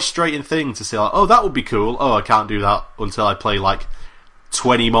such a frustrating thing to say, like, oh, that would be cool. Oh, I can't do that until I play like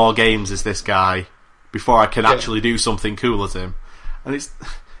 20 more games as this guy before I can actually do something cool as him. And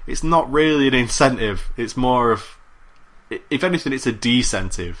it's not really an incentive. It's more of, if anything, it's a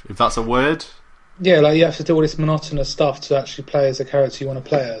decentive, if that's a word. Yeah, like you have to do all this monotonous stuff to actually play as a character you want to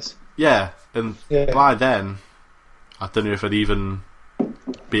play as. Yeah, and by then, I don't know if I'd even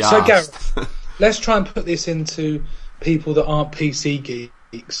be asked. So, Gareth, let's try and put this into people that aren't PC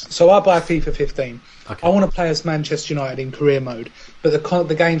geeks. So I buy FIFA 15. Okay. I want to play as Manchester United in career mode, but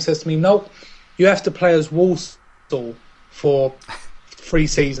the game says to me, nope, you have to play as Walsall for 3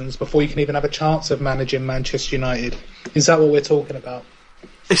 seasons before you can even have a chance of managing Manchester United. Is that what we're talking about?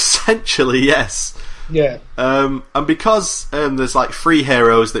 Essentially, yes. Yeah. And because there's like 3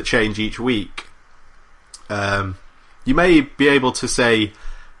 heroes that change each week, you may be able to say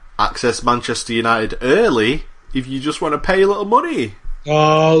access Manchester United early if you just want to pay a little money.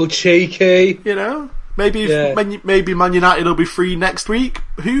 Oh, cheeky. Maybe maybe Man United will be free next week.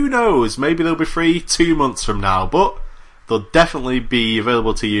 Who knows? Maybe they'll be free 2 months from now, but they'll definitely be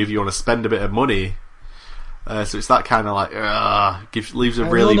available to you if you want to spend a bit of money. So it's that kind of like, leaves a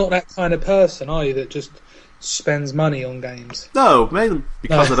really... You're not that kind of person, are you, that just spends money on games? No, mainly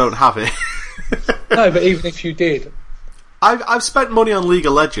because I don't have it. No, but even if you did... I've spent money on League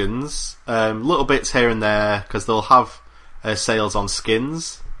of Legends, little bits here and there, because they'll have sales on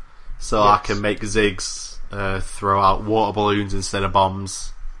skins, so I can make Ziggs throw out water balloons instead of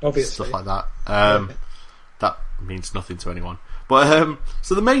bombs, obviously, stuff like that. That means nothing to anyone. But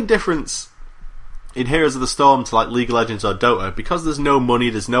so the main difference in Heroes of the Storm to like League of Legends or Dota, because there's no money,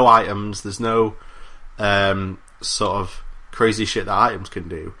 there's no items, there's no sort of crazy shit that items can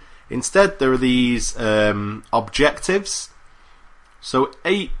do. Instead, there are these objectives. So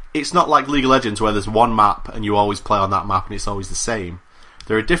it's not like League of Legends where there's one map and you always play on that map and it's always the same.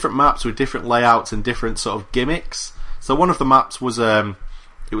 There are different maps with different layouts and different sort of gimmicks. So one of the maps was it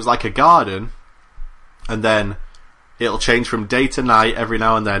was like a garden, and then it'll change from day to night every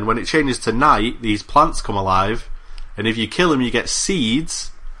now and then. When it changes to night, these plants come alive, and if you kill them, you get seeds.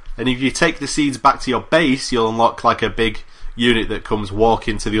 And if you take the seeds back to your base, you'll unlock like a big unit that comes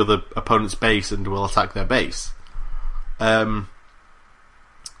walking to the other opponent's base and will attack their base.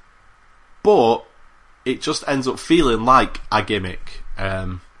 But it just ends up feeling like a gimmick.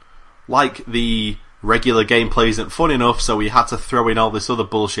 Like the regular gameplay isn't fun enough, so we had to throw in all this other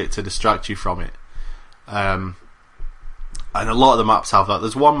bullshit to distract you from it. And a lot of the maps have that.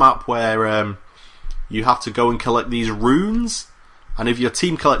 There's one map where you have to go and collect these runes, and if your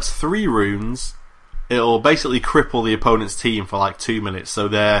team collects 3 runes, it'll basically cripple the opponent's team for like 2 minutes, so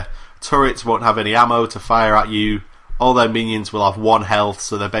their turrets won't have any ammo to fire at you, all their minions will have 1 health,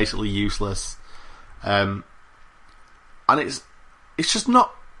 so they're basically useless. And it's just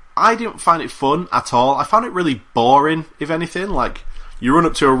not... I didn't find it fun at all. I found it really boring, if anything. Like, you run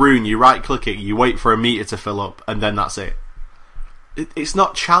up to a rune, you right click it, you wait for a meter to fill up, and then that's it. It's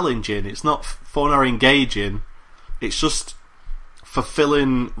not challenging, it's not fun or engaging, it's just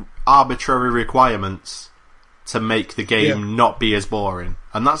fulfilling arbitrary requirements to make the game not be as boring.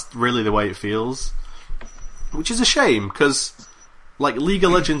 And that's really the way it feels. Which is a shame, because like League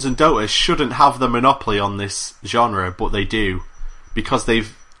of Legends and Dota shouldn't have the monopoly on this genre, but they do, because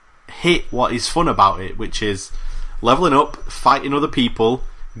they've hit what is fun about it, which is leveling up, fighting other people,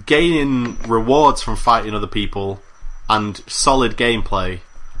 gaining rewards from fighting other people and solid gameplay.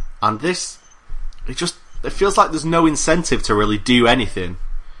 And this, it feels like there's no incentive to really do anything.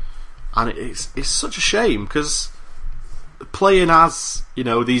 And it's such a shame, because playing as,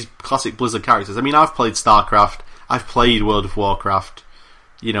 these classic Blizzard characters. I mean, I've played StarCraft, I've played World of Warcraft,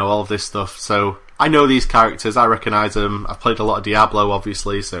 all of this stuff. So I know these characters, I recognise them. I've played a lot of Diablo,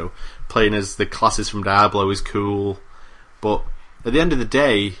 obviously, so playing as the classes from Diablo is cool. But at the end of the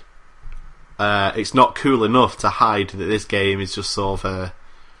day, it's not cool enough to hide that this game is just sort of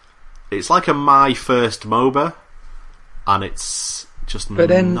it's like a my first MOBA, and it's just But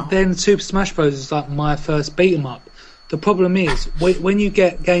then Super Smash Bros. Is like my first beat 'em up. The problem is, when you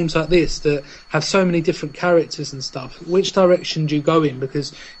get games like this that have so many different characters and stuff, which direction do you go in?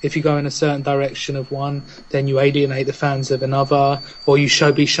 Because if you go in a certain direction of one, then you alienate the fans of another, or you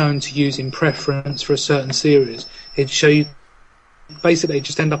be shown to use in preference for a certain series. You basically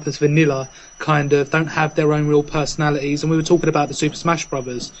just end up as vanilla, kind of, don't have their own real personalities. And we were talking about the Super Smash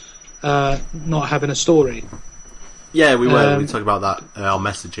Brothers not having a story. Yeah, we were. We talked about that on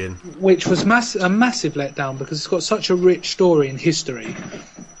messaging. Which was a massive letdown, because it's got such a rich story and history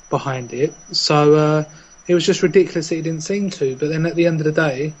behind it. So it was just ridiculous that it didn't seem to. But then at the end of the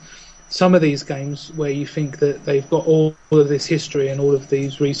day, some of these games where you think that they've got all of this history and all of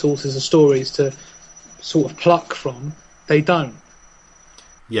these resources and stories to sort of pluck from, they don't.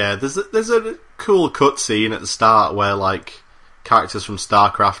 Yeah, there's a cool cutscene at the start where, like, characters from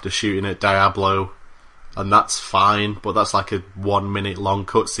StarCraft are shooting at Diablo, and that's fine, but that's like a 1 minute long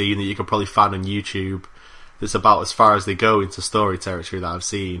cutscene that you can probably find on YouTube. It's about as far as they go into story territory that I've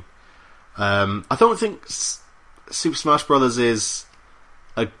seen. I don't think Super Smash Bros. Is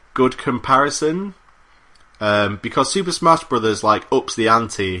a good comparison, because Super Smash Bros. Like ups the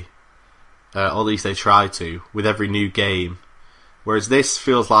ante, or at least they try to, with every new game. Whereas this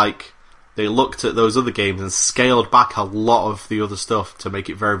feels like they looked at those other games and scaled back a lot of the other stuff to make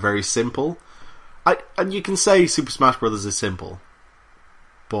it very, very simple. And you can say Super Smash Bros. Is simple,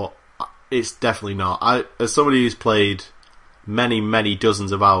 but it's definitely not. As somebody who's played many, many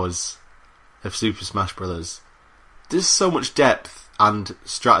dozens of hours of Super Smash Bros., there's so much depth and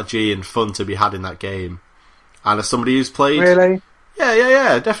strategy and fun to be had in that game. And as somebody who's played... Really?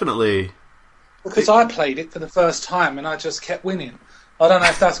 Yeah, definitely. Because I played it for the first time and I just kept winning. I don't know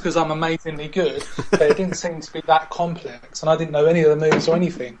if that's because I'm amazingly good, but it didn't seem to be that complex, and I didn't know any of the moves or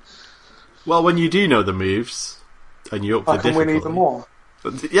anything. Well, when you do know the moves, and you up the difficulty... I can win even more.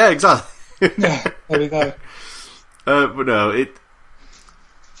 Yeah, exactly. Yeah, there we go. But no,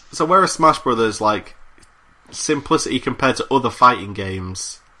 So whereas Smash Brothers, like, simplicity compared to other fighting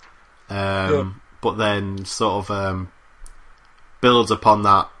games, but then sort of builds upon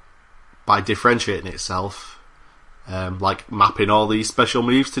that by differentiating itself, like mapping all these special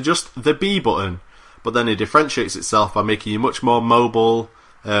moves to just the B button, but then it differentiates itself by making you much more mobile,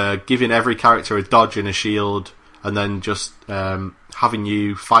 giving every character a dodge and a shield, and then just having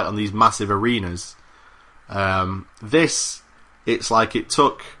you fight on these massive arenas. It's like it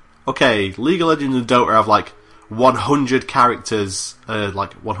took... Okay, League of Legends and Dota have like 100 characters,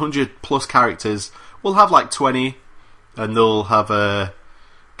 like 100 plus characters. We'll have like 20, and they'll have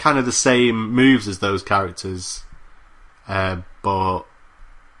kind of the same moves as those characters, but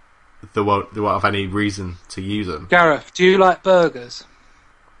they won't have any reason to use them. Gareth, do you like burgers?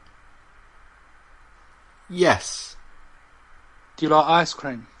 Yes. Do you like ice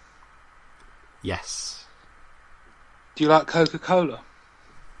cream? Yes. Do you like Coca-Cola?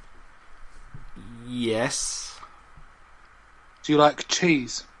 Yes. Do you like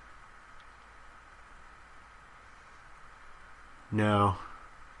cheese? No.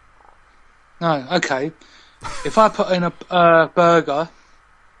 No, okay. If I put in a burger,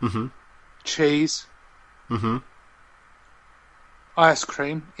 cheese, ice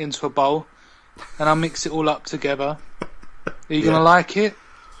cream into a bowl, and I mix it all up together, are you going to like it?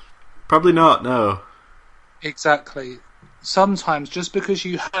 Probably not, no. Exactly. Sometimes just because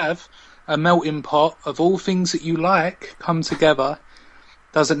you have a melting pot of all things that you like come together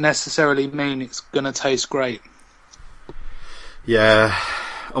doesn't necessarily mean it's going to taste great. Yeah,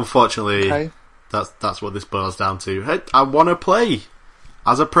 unfortunately, that's what this boils down to. I want to play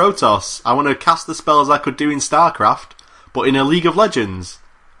as a Protoss. I want to cast the spells I could do in StarCraft, but in a League of Legends.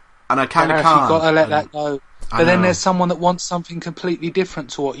 And I kind of can't. You've got to let that go. But then there's someone that wants something completely different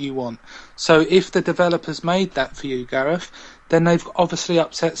to what you want. So if the developers made that for you, Gareth, then they've obviously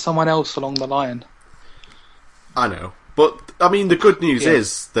upset someone else along the line. I know. But, I mean, the good news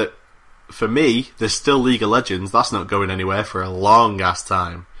is that, for me, there's still League of Legends. That's not going anywhere for a long-ass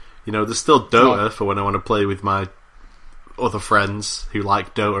time. You know, there's still Dota for when I want to play with my other friends who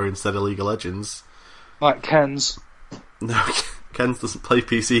like Dota instead of League of Legends. Like Ken's. No, Ken doesn't play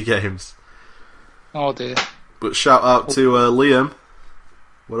PC games. Oh dear. But shout out to Liam.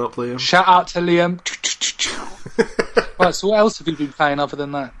 What up, Liam? Shout out to Liam. Right, so what else have you been playing other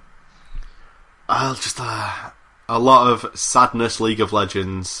than that? Just a lot of sadness League of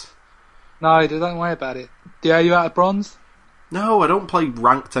Legends. No, don't worry about it. Are you out of bronze? No, I don't play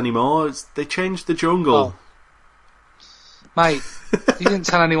ranked anymore. They changed the jungle. Oh. Mate, you didn't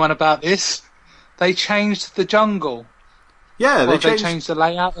tell anyone about this. They changed the jungle. Yeah, they changed the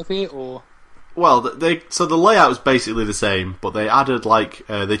layout of it, or... Well, so the layout is basically the same, but they added,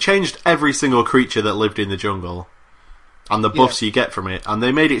 they changed every single creature that lived in the jungle, and the buffs you get from it, and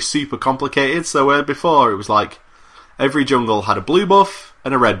they made it super complicated, so where before it was like, every jungle had a blue buff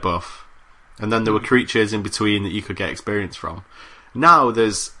and a red buff, and then there were creatures in between that you could get experience from. Now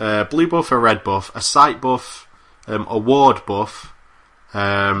there's a blue buff, a red buff, a sight buff, a ward buff,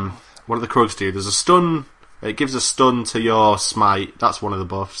 what do the Krugs do? There's a stun, it gives a stun to your smite, that's one of the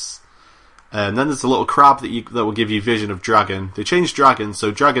buffs. And then there's a little crab that will give you vision of dragon. They changed dragon,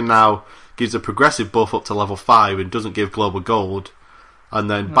 so dragon now gives a progressive buff up to level 5 and doesn't give global gold. And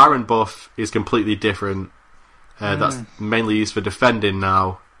then Baron buff is completely different. That's mainly used for defending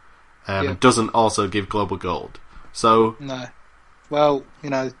now. It doesn't also give global gold. So no. Well, you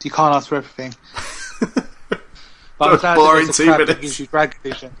can't ask for everything. But boring 2 minutes. That gives you dragon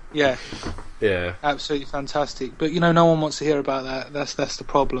vision. Yeah. Yeah. Absolutely fantastic. But no one wants to hear about that. That's the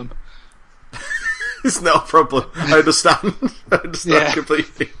problem. It's not a problem. I understand.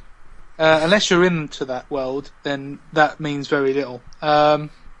 Completely. Unless you're into that world, then that means very little.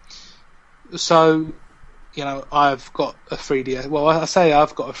 So, I've got a 3DS. Well, I say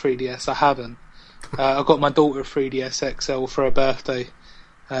I've got a 3DS. I haven't. I got my daughter a 3DS XL for her birthday.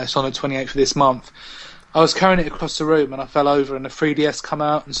 It's on the 28th of this month. I was carrying it across the room and I fell over and the 3DS come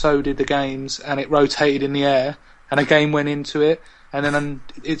out and so did the games and it rotated in the air and a game went into it. And then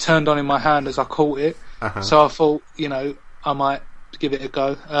it turned on in my hand as I caught it. Uh-huh. So I thought, I might give it a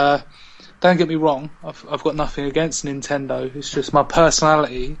go. Don't get me wrong, I've got nothing against Nintendo. It's just my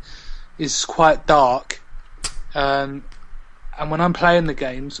personality is quite dark. And when I'm playing the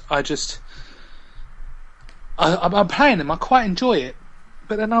games, I'm playing them, I quite enjoy it.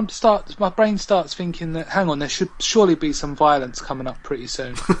 But then my brain starts thinking that, hang on, there should surely be some violence coming up pretty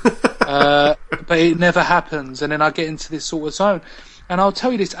soon. But it never happens, and then I get into this sort of zone. And I'll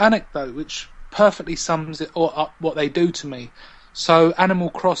tell you this anecdote, which perfectly sums it all up what they do to me. So, Animal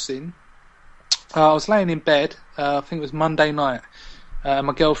Crossing, I was laying in bed, I think it was Monday night,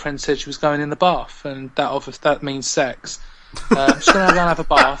 my girlfriend said she was going in the bath, and that means sex. I'm just going to go and have a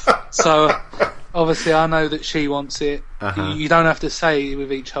bath. So, obviously I know that she wants it. Uh-huh. You don't have to say it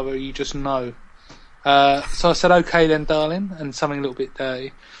with each other, you just know. So I said, okay then, darling, and something a little bit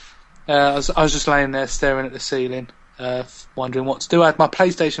dirty. I was just laying there staring at the ceiling, wondering what to do. I had my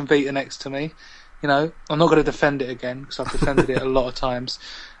PlayStation Vita next to me. I'm not going to defend it again, because I've defended it a lot of times.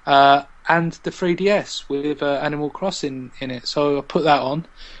 And the 3DS with Animal Crossing in it. So I put that on,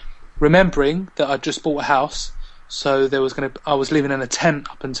 remembering that I'd just bought a house, so I was living in a tent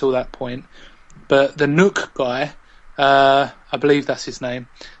up until that point. But the Nook guy, I believe that's his name,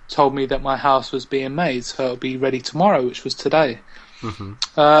 told me that my house was being made, so it'll be ready tomorrow, which was today.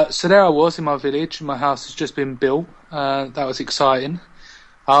 Mm-hmm. So there I was in my village, and my house has just been built. That was exciting.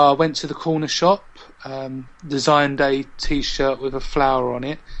 I went to the corner shop, designed a t-shirt with a flower on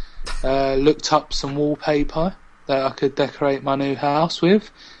it, looked up some wallpaper that I could decorate my new house with,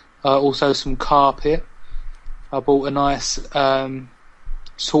 also some carpet. I bought a nice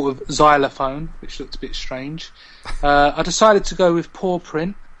sort of xylophone, which looked a bit strange. I decided to go with paw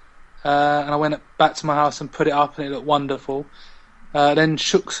print, and I went back to my house and put it up, and it looked wonderful. Then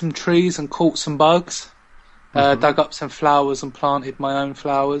shook some trees and caught some bugs. Dug up some flowers and planted my own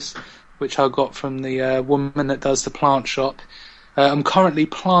flowers, which I got from the woman that does the plant shop. I'm currently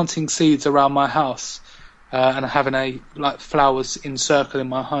planting seeds around my house, and having flowers encircling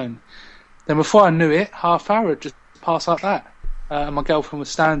my home. Then before I knew it, half hour had just passed like that. And my girlfriend was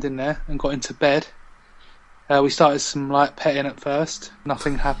standing there and got into bed. We started some light petting at first.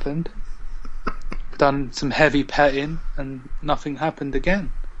 Nothing happened. Done some heavy petting and nothing happened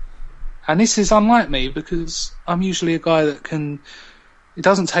again. And this is unlike me, because I'm usually a guy that it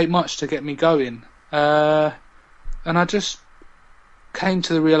doesn't take much to get me going. And I just came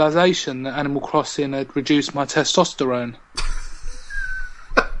to the realisation that Animal Crossing had reduced my testosterone.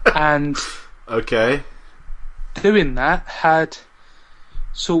 And okay, doing that had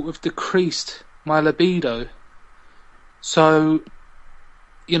sort of decreased my libido. So,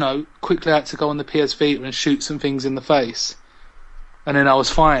 quickly had to go on the PS Vita and shoot some things in the face, and then I was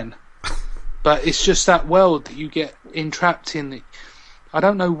fine. But it's just that world that you get entrapped in. I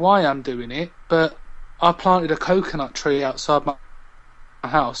don't know why I'm doing it, but I planted a coconut tree outside my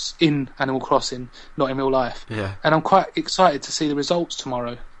house in Animal Crossing, not in real life. Yeah. And I'm quite excited to see the results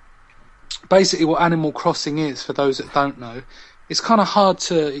tomorrow. Basically, what Animal Crossing is, for those that don't know, it's kind of hard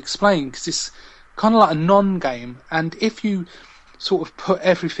to explain because it's kind of like a non-game. And if you sort of put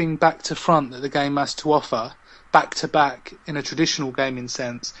everything back to front that the game has to offer, back to back in a traditional gaming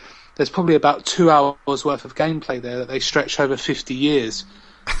sense, there's probably about 2 hours worth of gameplay there that they stretch over 50 years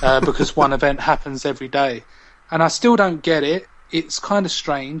because one event happens every day. And I still don't get it. It's kind of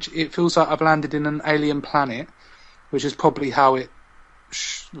strange. It feels like I've landed in an alien planet, which is probably how it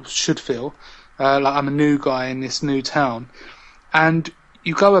should feel. Like I'm a new guy in this new town. And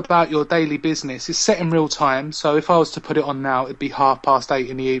you go about your daily business. It's set in real time, so if I was to put it on now, it'd be 8:30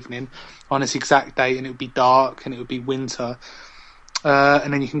 in the evening on this exact date, and it would be dark, and it would be winter.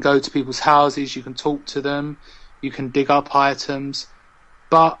 And then you can go to people's houses, you can talk to them, you can dig up items,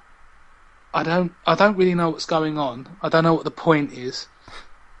 but I don't really know what's going on. I don't know what the point is.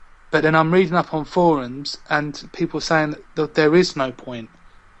 But then I'm reading up on forums, and people are saying that there is no point.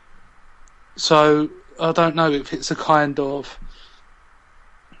 So I don't know if it's a kind of...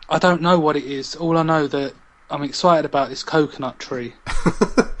 I don't know what it is. All I know that I'm excited about this coconut tree.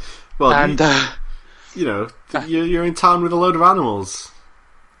 Well, and you're in town with a load of animals.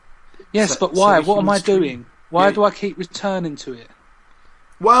 Yes, but why? What am I doing? Why do I keep returning to it?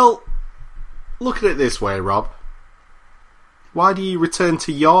 Well, look at it this way, Rob. Why do you return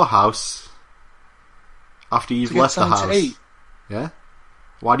to your house after you've left the house? To eat. Yeah?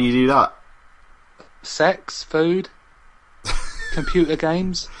 Why do you do that? Sex, food, computer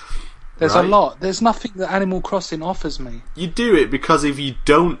games. There's a lot. There's nothing that Animal Crossing offers me. You do it because if you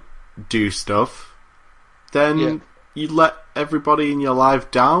don't do stuff, then you let everybody in your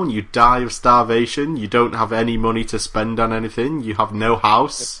life down. You die of starvation. You don't have any money to spend on anything. You have no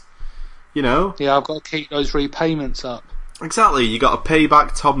house. You know? Yeah, I've got to keep those repayments up. Exactly. You got to pay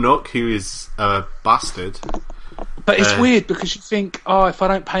back Tom Nook, who is a bastard. But it's weird because you think, if I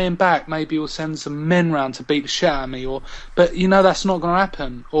don't pay him back, maybe he'll send some men round to beat the shit out of me. But that's not going to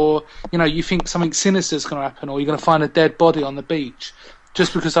happen. Or you think something sinister is going to happen, or you're going to find a dead body on the beach,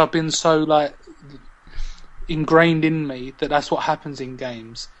 just because I've been so ingrained in me that that's what happens in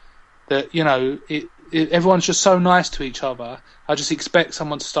games. That everyone's just so nice to each other. I just expect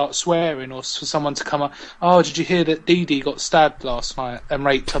someone to start swearing, or for someone to come up. Oh, did you hear that Dee Dee got stabbed last night and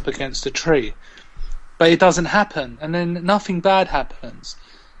raped up against a tree? But it doesn't happen, and then nothing bad happens,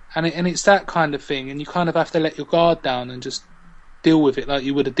 and it's that kind of thing, and you kind of have to let your guard down and just deal with it like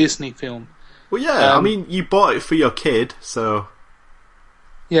you would a Disney film. Well, yeah, you bought it for your kid, so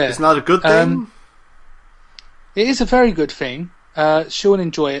isn't that a good thing? It is a very good thing. She'll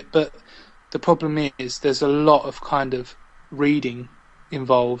enjoy it, but the problem is there's a lot of kind of reading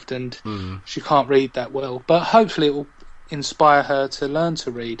involved, and she can't read that well. But hopefully it will inspire her to learn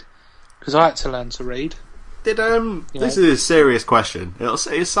to read. Because I had to learn to read. This is a serious question. It'll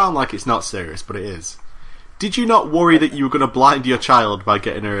sound like it's not serious, but it is. Did you not worry that you were going to blind your child by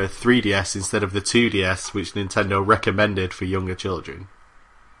getting her a 3DS instead of the 2DS, which Nintendo recommended for younger children?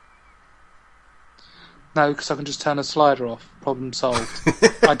 No, because I can just turn a slider off. Problem solved.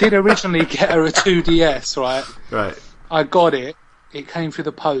 I did originally get her a 2DS, right? Right. I got it. It came through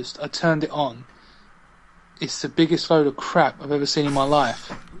the post. I turned it on. It's the biggest load of crap I've ever seen in my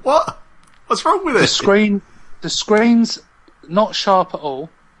life. What? What's wrong with it? The screen's not sharp at all.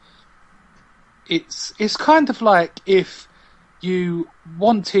 It's kind of like if you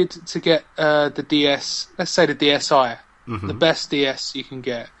wanted to get the DS, let's say the DSi, the best DS you can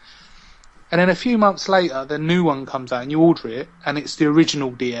get, and then a few months later the new one comes out and you order it and it's the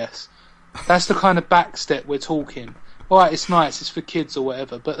original DS. That's the kind of backstep we're talking. Alright, it's nice, it's for kids or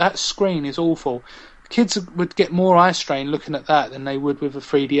whatever, but that screen is awful. Kids would get more eye strain looking at that than they would with a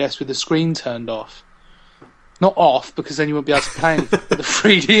 3DS with the screen turned off. Not off, because then you wouldn't be able to play anything, but the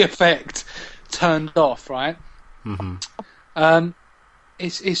 3D effect turned off, right? Mm-hmm.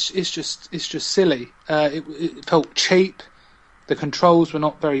 It's just silly. It felt cheap. The controls were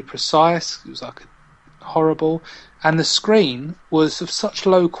not very precise. It was horrible, and the screen was of such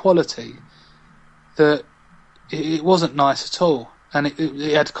low quality that it wasn't nice at all. And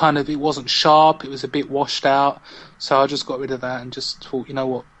it had it wasn't sharp, it was a bit washed out, so I just got rid of that and just thought, you know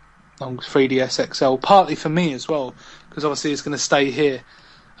what, on 3DS XL, partly for me as well, because obviously it's going to stay here,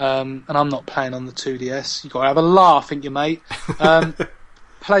 and I'm not playing on the 2DS. You've got to have a laugh, ain't you, mate?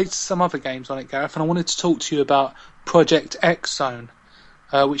 Played some other games on it, Gareth, and I wanted to talk to you about Project X Zone.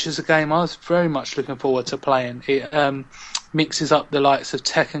 which is a game I was very much looking forward to playing. It mixes up the likes of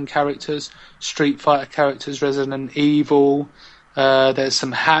Tekken characters, Street Fighter characters, Resident Evil. There's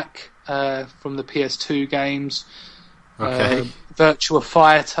some hack from the PS2 games. Okay. Virtua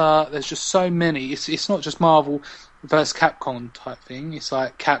Fighter. There's just so many. It's not just Marvel versus Capcom type thing. It's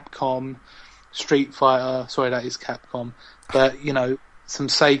like Capcom, Street Fighter. Sorry, that is Capcom. But, you know, some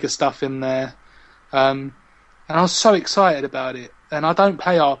Sega stuff in there. And I was so excited about it. And I don't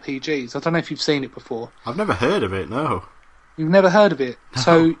play RPGs. I don't know if you've seen it before. I've never heard of it, no. You've never heard of it? No.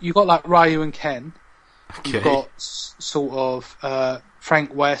 So you've got like Ryu and Ken. Okay. You've got sort of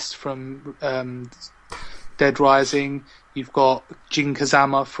Frank West from Dead Rising. You've got Jin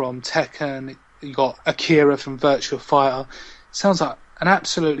Kazama from Tekken. You've got Akira from Virtua Fighter. Sounds like an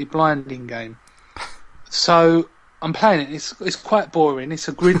absolutely blinding game. So I'm playing it. It's quite boring. It's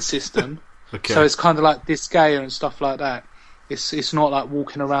a grid system. Okay. So it's kind of like Disgaea and stuff like that. It's not like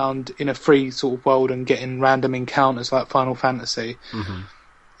walking around in a free sort of world and getting random encounters like Final Fantasy. Mm-hmm.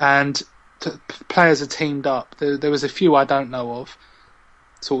 And players are teamed up. There was a few I don't know of,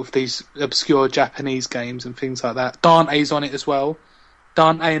 sort of these obscure Japanese games and things like that. Dante's on it as well.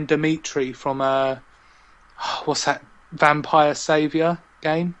 Dante and Dimitri from what's that Vampire Savior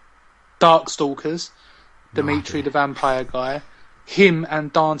game? Darkstalkers. Dimitri, the vampire guy. Him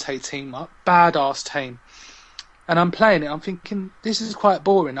and Dante team up. Badass team. And I'm playing it, I'm thinking, this is quite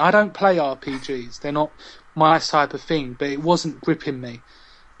boring. I don't play RPGs. They're not my type of thing, but it wasn't gripping me.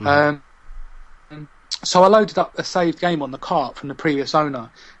 So I loaded up a saved game on the cart from the previous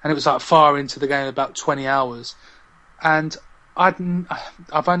owner, and it was like far into the game, about 20 hours. And I've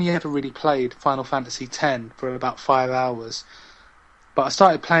only ever really played Final Fantasy X for about 5 hours. But I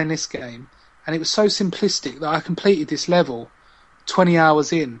started playing this game, and it was so simplistic that I completed this level 20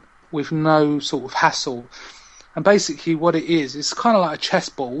 hours in with no sort of hassle. And basically what it is, it's kind of like a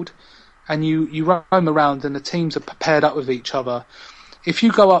chessboard, and you roam around and the teams are paired up with each other. If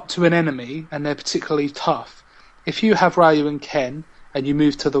you go up to an enemy and they're particularly tough, if you have Ryu and Ken and you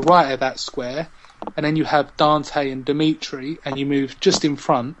move to the right of that square, and then you have Dante and Dimitri and you move just in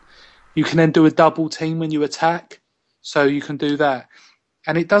front, you can then do a double team when you attack. So you can do that.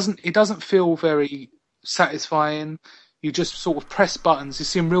 And it doesn't feel very satisfying. You just sort of press buttons.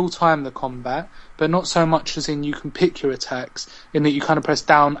 It's in real time, the combat, but not so much as in you can pick your attacks, in that you kind of press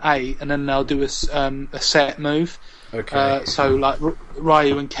down A and then they'll do a set move. Okay. So like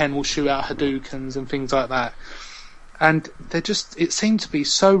Ryu and Ken will shoot out Hadoukens and things like that. And it seemed to be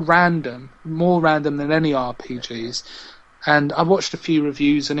so random, more random than any RPGs. And I watched a few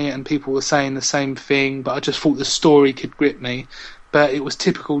reviews on it and people were saying the same thing, but I just thought the story could grip me. But it was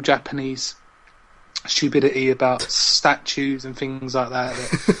typical Japanese stupidity about statues and things like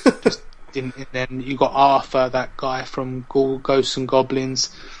that just didn't. And then you got Arthur, that guy from Ghosts and Goblins,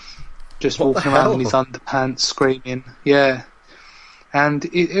 just walking around in his underpants screaming. Yeah. And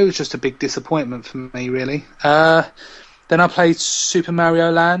it was just a big disappointment for me, really. Then I played Super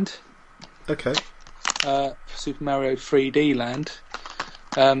Mario Land. Okay. Super Mario 3D Land.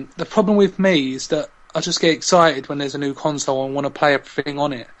 The problem with me is that I just get excited when there's a new console and want to play everything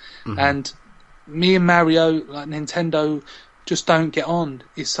on it. Mm-hmm. And me and Mario, like Nintendo, just don't get on.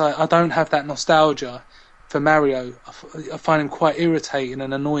 It's like I don't have that nostalgia for Mario. I find him quite irritating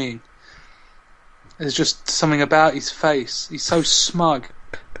and annoying. There's just something about his face. He's so smug.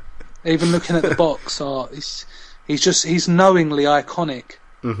 Even looking at the box art, he's knowingly iconic.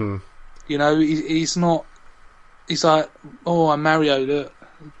 Mm-hmm. You know, he's not. He's like, oh, I'm Mario, look.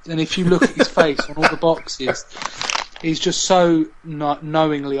 And if you look at his face on all the boxes, he's just so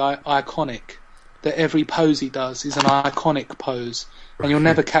knowingly iconic that every pose he does is an iconic pose, and you'll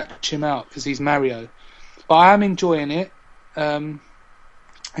never catch him out because he's Mario. But I am enjoying it.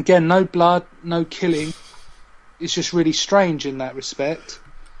 Again, no blood, no killing. It's just really strange in that respect.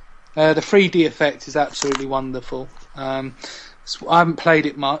 The 3D effect is absolutely wonderful. I haven't played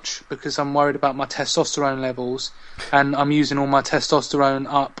it much because I'm worried about my testosterone levels, and I'm using all my testosterone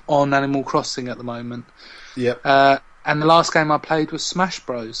up on Animal Crossing at the moment. Yep. And the last game I played was Smash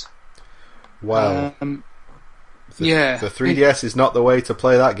Bros. Wow. Yeah. The 3DS is not the way to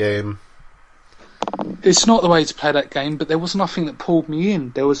play that game. It's not the way to play that game, but there was nothing that pulled me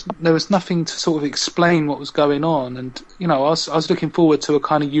in. There was nothing to sort of explain what was going on, and you know, I was looking forward to a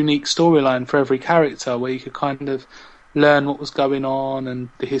kind of unique storyline for every character where you could kind of learn what was going on and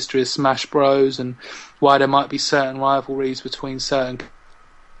the history of Smash Bros and why there might be certain rivalries between certain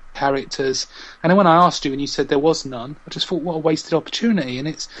characters. And then when I asked you and you said there was none, I just thought, what a wasted opportunity. And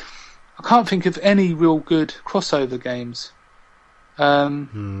I can't think of any real good crossover games.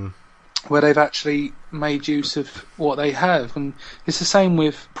 where they've actually made use of what they have. And it's the same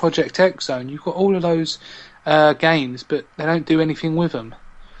with Project X Zone. You've got all of those games, but they don't do anything with them.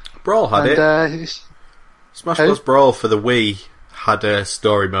 Brawl had it. Smash Bros. Brawl for the Wii had a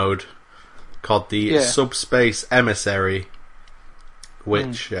story mode called the Subspace Emissary,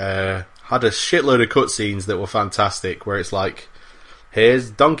 which had a shitload of cutscenes that were fantastic, where it's like, here's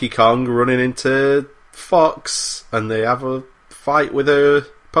Donkey Kong running into Fox, and they have a fight with a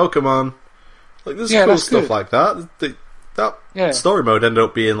Pokemon. Like, there's cool stuff like that. That story mode ended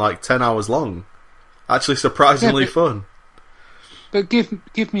up being like 10 hours long. Actually surprisingly fun. But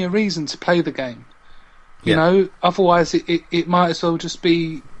give me a reason to play the game. You know, otherwise it might as well just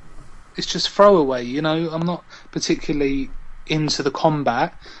be... It's just throwaway, you know? I'm not particularly into the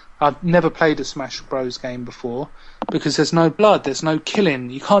combat. I've never played a Smash Bros game before because there's no blood, there's no killing.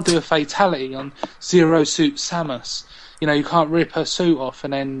 You can't do a fatality on Zero Suit Samus. You know, you can't rip her suit off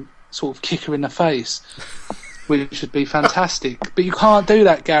and then sort of kick her in the face, which would be fantastic. But you can't do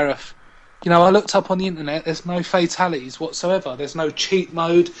that, Gareth. You know, I looked up on the internet, there's no fatalities whatsoever. There's no cheat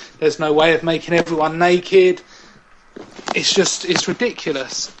mode, there's no way of making everyone naked. It's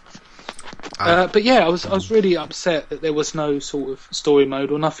ridiculous. But yeah, I was really upset that there was no sort of story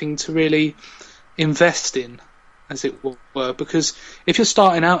mode or nothing to really invest in, as it were. Because if you're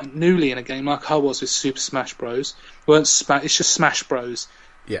starting out newly in a game like I was with Super Smash Bros, it's just Smash Bros.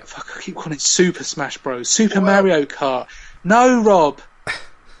 Yeah. Fuck, I keep calling it Super Smash Bros. Mario Kart. No, Rob.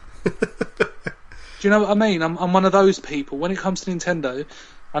 Do you know what I mean? I'm one of those people. When it comes to Nintendo,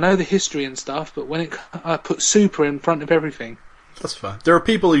 I know the history and stuff, but when I put Super in front of everything. That's fine. There are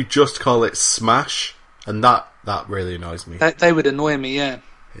people who just call it Smash, and that really annoys me. They would annoy me, yeah.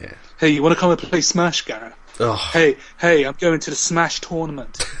 Hey, you want to come and play Smash, Gareth? Oh. Hey, I'm going to the Smash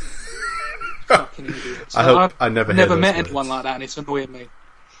tournament. Fucking idiot. So I hope I never met anyone like that, and it's annoying me.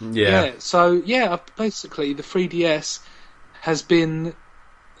 Yeah. So basically the 3DS has been...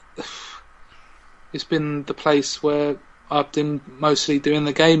 It's been the place where I've been mostly doing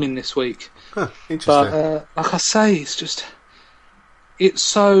the gaming this week. Huh, interesting. But like I say, it's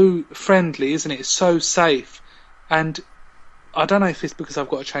so friendly, isn't it? It's so safe. And I don't know if it's because I've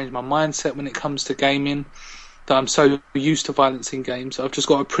got to change my mindset when it comes to gaming, that I'm so used to violence in games. I've just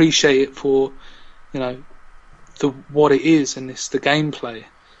got to appreciate it for, you know, what it is, and it's the gameplay.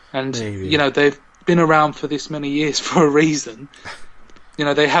 And, you know, they've been around for this many years for a reason. You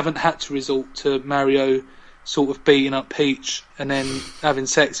know, they haven't had to resort to Mario sort of beating up Peach and then having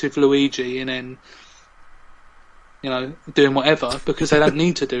sex with Luigi and then, you know, doing whatever, because they don't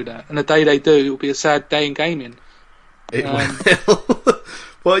need to do that. And the day they do, it'll be a sad day in gaming. It will.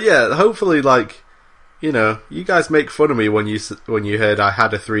 Well, yeah, hopefully, like, you know, you guys make fun of me when you heard I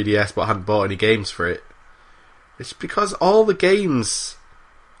had a 3DS but hadn't bought any games for it. It's because all the games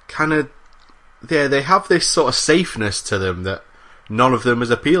kind of... they have this sort of safeness to them that none of them has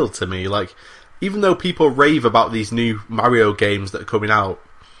appealed to me. Like, even though people rave about these new Mario games that are coming out,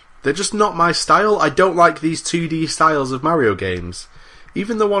 they're just not my style. I don't like these 2D styles of Mario games.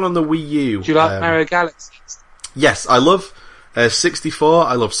 Even the one on the Wii U. Do you like Mario Galaxies? Yes, I love 64,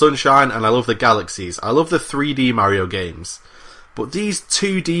 I love Sunshine, and I love the Galaxies. I love the 3D Mario games. But these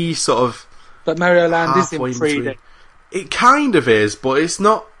 2D sort of... But Mario Land is in 3D. It kind of is, but it's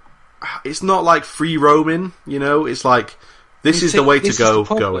not like free roaming, you know? It's like... This is the way to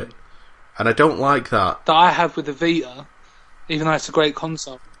go it. And I don't like that. That I have with the Vita, even though it's a great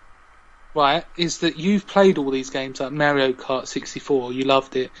console, right, is that you've played all these games like Mario Kart 64, you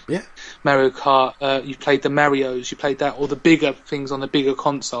loved it. Yeah. Mario Kart, you played the Marios, you played that, all the bigger things on the bigger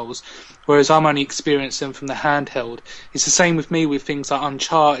consoles, whereas I'm only experiencing them from the handheld. It's the same with me with things like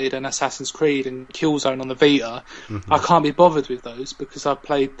Uncharted and Assassin's Creed and Killzone on the Vita. Mm-hmm. I can't be bothered with those because I've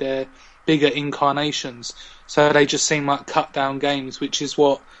played their bigger incarnations. So they just seem like cut-down games, which is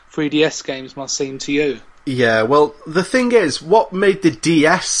what 3DS games must seem to you. Yeah, well, the thing is, what made the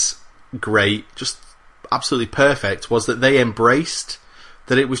DS great, just absolutely perfect, was that they embraced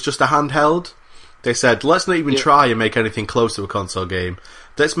that it was just a handheld. They said, let's not even try and make anything close to a console game.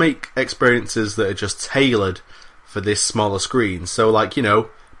 Let's make experiences that are just tailored for this smaller screen. So, like, you know,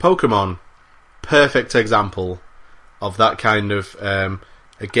 Pokemon, perfect example of that kind of...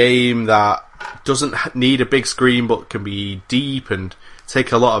 a game that doesn't need a big screen but can be deep and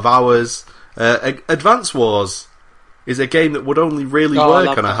take a lot of hours. Advance Wars is a game that would only really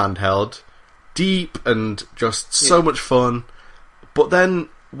work on a handheld. Deep and just so much fun. But then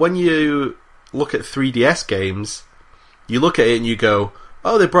when you look at 3DS games, you look at it and you go,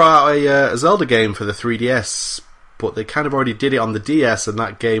 oh, they brought out a Zelda game for the 3DS, but they kind of already did it on the DS and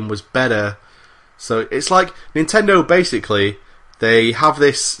that game was better. So it's like Nintendo basically... they have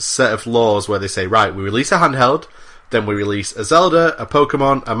this set of laws where they say, right, we release a handheld, then we release a Zelda, a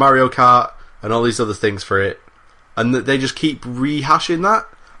Pokemon, a Mario Kart, and all these other things for it. And they just keep rehashing that.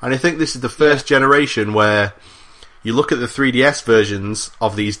 And I think this is the first generation where you look at the 3DS versions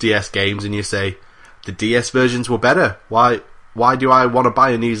of these DS games and you say, the DS versions were better. Why do I want to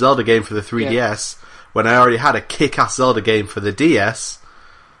buy a new Zelda game for the 3DS when I already had a kick-ass Zelda game for the DS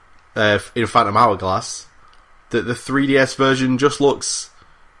in Phantom Hourglass that the 3DS version just looks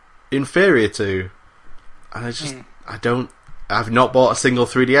inferior to? And I've not bought a single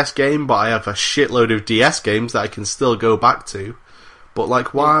 3DS game, but I have a shitload of DS games that I can still go back to. But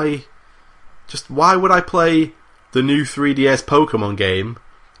like, why would I play the new 3DS Pokemon game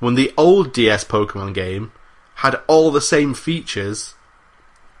when the old DS Pokemon game had all the same features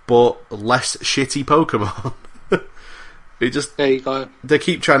but less shitty Pokemon? There you go. They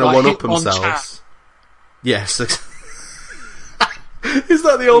keep trying to one up themselves. Yes. Is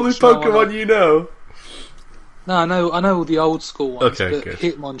that the only Pokemon you know? No, I know all the old school ones, okay, but good.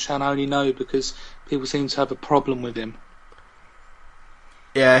 Hitmonchan I only know because people seem to have a problem with him.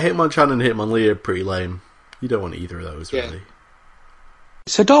 Yeah, Hitmonchan and Hitmonlee are pretty lame. You don't want either of those, really.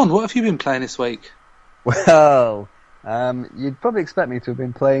 So Don, what have you been playing this week? Well, you'd probably expect me to have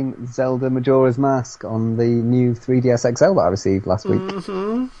been playing Zelda Majora's Mask on the new 3DS XL that I received last week.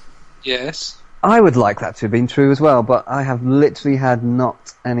 Mm-hmm. Yes. I would like that to have been true as well, but I have literally had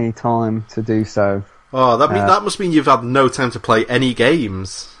not any time to do so. Oh, that must mean you've had no time to play any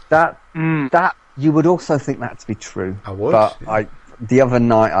games. That you would also think that to be true. I would. But the other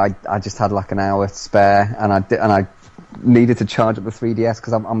night I just had like an hour spare, and I needed to charge up the 3DS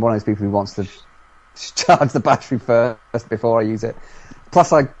because I'm one of those people who wants to charge the battery first before I use it.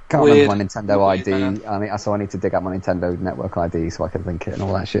 Plus, I can't remember my Nintendo ID, so I need to dig out my Nintendo Network ID so I can link it and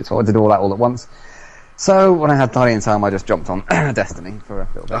all that shit. So I did all that all at once. So when I had plenty of time, I just jumped on Destiny for a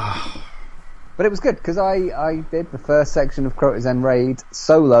little bit. But it was good because I did the first section of Crota's End Raid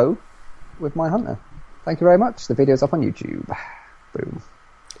solo with my hunter. Thank you very much. The video's up on YouTube. Boom.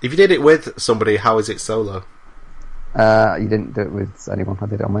 If you did it with somebody, how is it solo? You didn't do it with anyone. I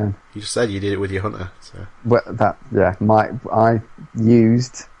did it on my own. You just said you did it with your hunter. So. Well, I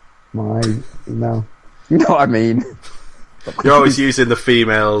used my email. You know what I mean. You're always using the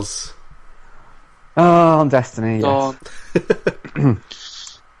females. Oh, on Destiny. Yes.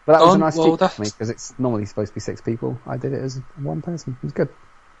 But that was a nice feat for me because it's normally supposed to be 6 people. I did it as one person. It was good.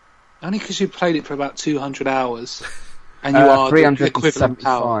 Only because you played it for about 200 hours, and you are the equivalent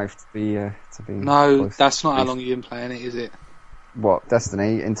power. To be no, close. That's not how long you've been playing it, is it? What,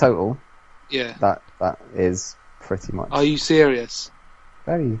 Destiny in total? Yeah. That is pretty much. Are you serious?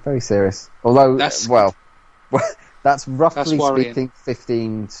 Very, very serious. Although, that's roughly speaking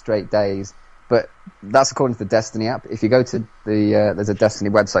 15 straight days. But that's according to the Destiny app. If you go to there's a Destiny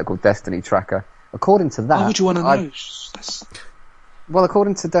website called Destiny Tracker. According to that, why would you want to know? Well,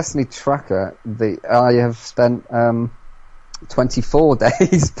 according to Destiny Tracker, I have spent 24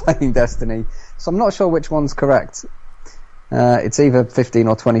 days playing Destiny, so I'm not sure which one's correct. It's either 15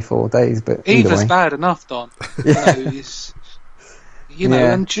 or 24 days, but either's bad enough, Don.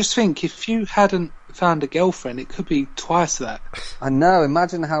 And just think, if you hadn't found a girlfriend, it could be twice that. I know.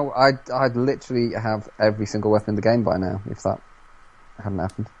 Imagine how I'd literally have every single weapon in the game by now if that hadn't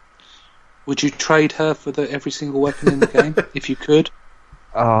happened. Would you trade her for every single weapon in the game if you could?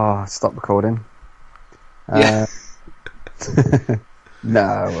 Oh, stop recording. Yeah.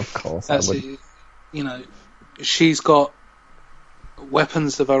 No, of course I wouldn't. She's got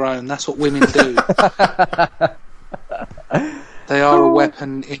weapons of her own. That's what women do. They are a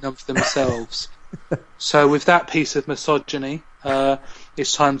weapon in of themselves. So with that piece of misogyny,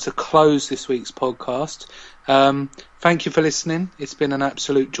 it's time to close this week's podcast. Thank you for listening. It's been an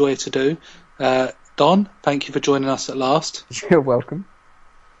absolute joy to do. Don, thank you for joining us at last. You're welcome.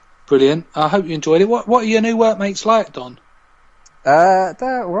 Brilliant. I hope you enjoyed it. What are your new workmates like, Don? They're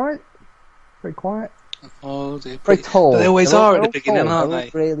alright. Very quiet. Oh, they're very tall. But they always are at the beginning, aren't they?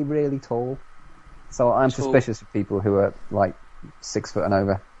 Really, really tall. So I'm suspicious of people who are like 6 foot and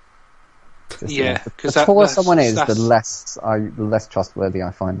over. Because the taller someone is, the less trustworthy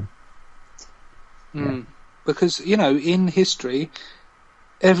I find them. Because in history,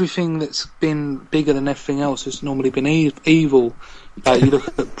 everything that's been bigger than everything else has normally been evil. You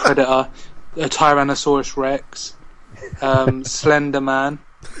look at Predator, a Tyrannosaurus Rex, Slender Man.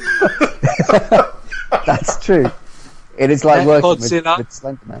 That's true. It is like working with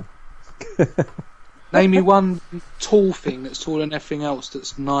Slender Man. Name me one tall thing that's taller than everything else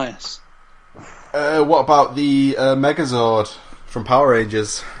that's nice. What about the Megazord from Power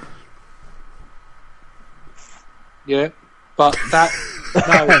Rangers? Yeah. But that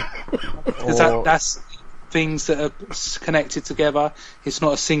no, because that's things that are connected together. It's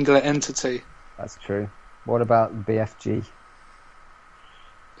not a singular entity. That's true. What about BFG?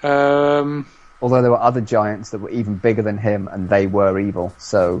 Although there were other giants that were even bigger than him, and they were evil.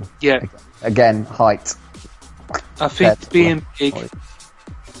 So yeah, again, height. I think being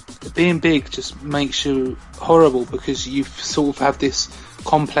big just makes you horrible because you sort of have this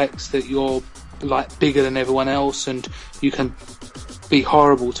complex that you're like bigger than everyone else, and you can be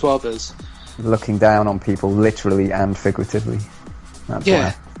horrible to others. Looking down on people, literally and figuratively.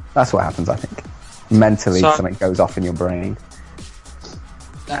 That's what happens. I think mentally, something goes off in your brain.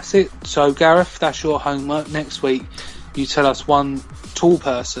 That's it. So, Gareth, that's your homework. Next week, you tell us one tall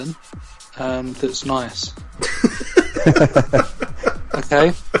person that's nice.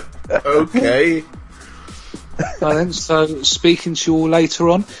 Okay? Okay. Well then, so, speaking to you all later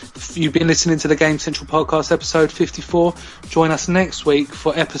on, you've been listening to the Game Central podcast, episode 54. Join us next week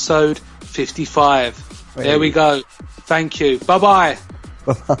for episode 55. There we go. Thank you. Bye-bye.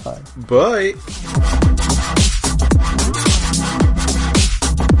 Bye. Bye.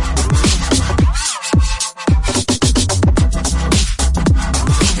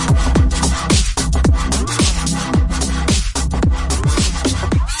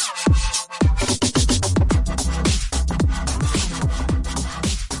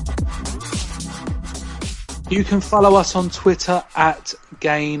 You can follow us on Twitter at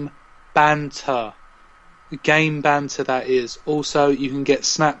Game Banter. Game Banter, that is. Also, you can get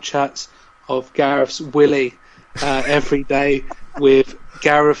Snapchats of Gareth's Willy every day with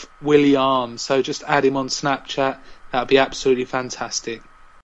Gareth Willy Arms. So just add him on Snapchat. That'd be absolutely fantastic.